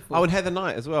 Wonderful. Oh, and Heather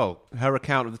Knight as well. Her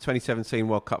account of the 2017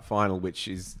 World Cup final, which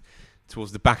is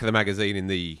towards the back of the magazine in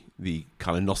the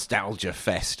kind of nostalgia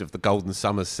fest of the Golden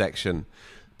Summers section.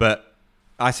 But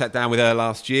I sat down with her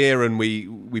last year and we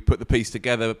put the piece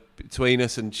together between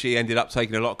us, and she ended up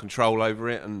taking a lot of control over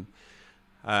it. And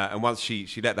once she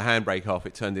let the handbrake off,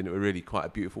 it turned into quite a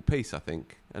beautiful piece, I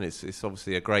think. And it's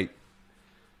obviously a great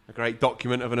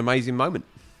document of an amazing moment.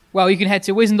 Well, you can head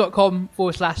to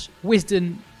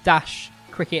wisdom.com/wisdom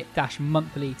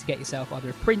cricket-monthly to get yourself either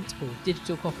a print or a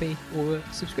digital copy or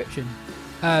a subscription.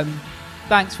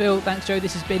 Thanks, Phil. Thanks, Joe.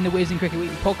 This has been the Wisden Cricket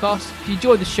Weekly podcast. If you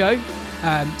enjoyed the show,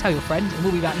 tell your friends, and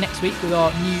we'll be back next week with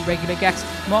our new regular guest,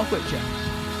 Mark Butcher.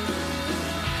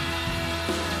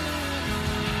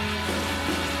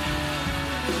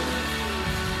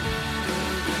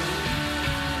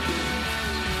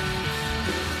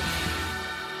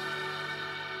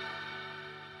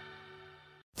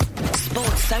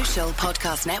 Sports Social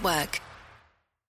Podcast Network.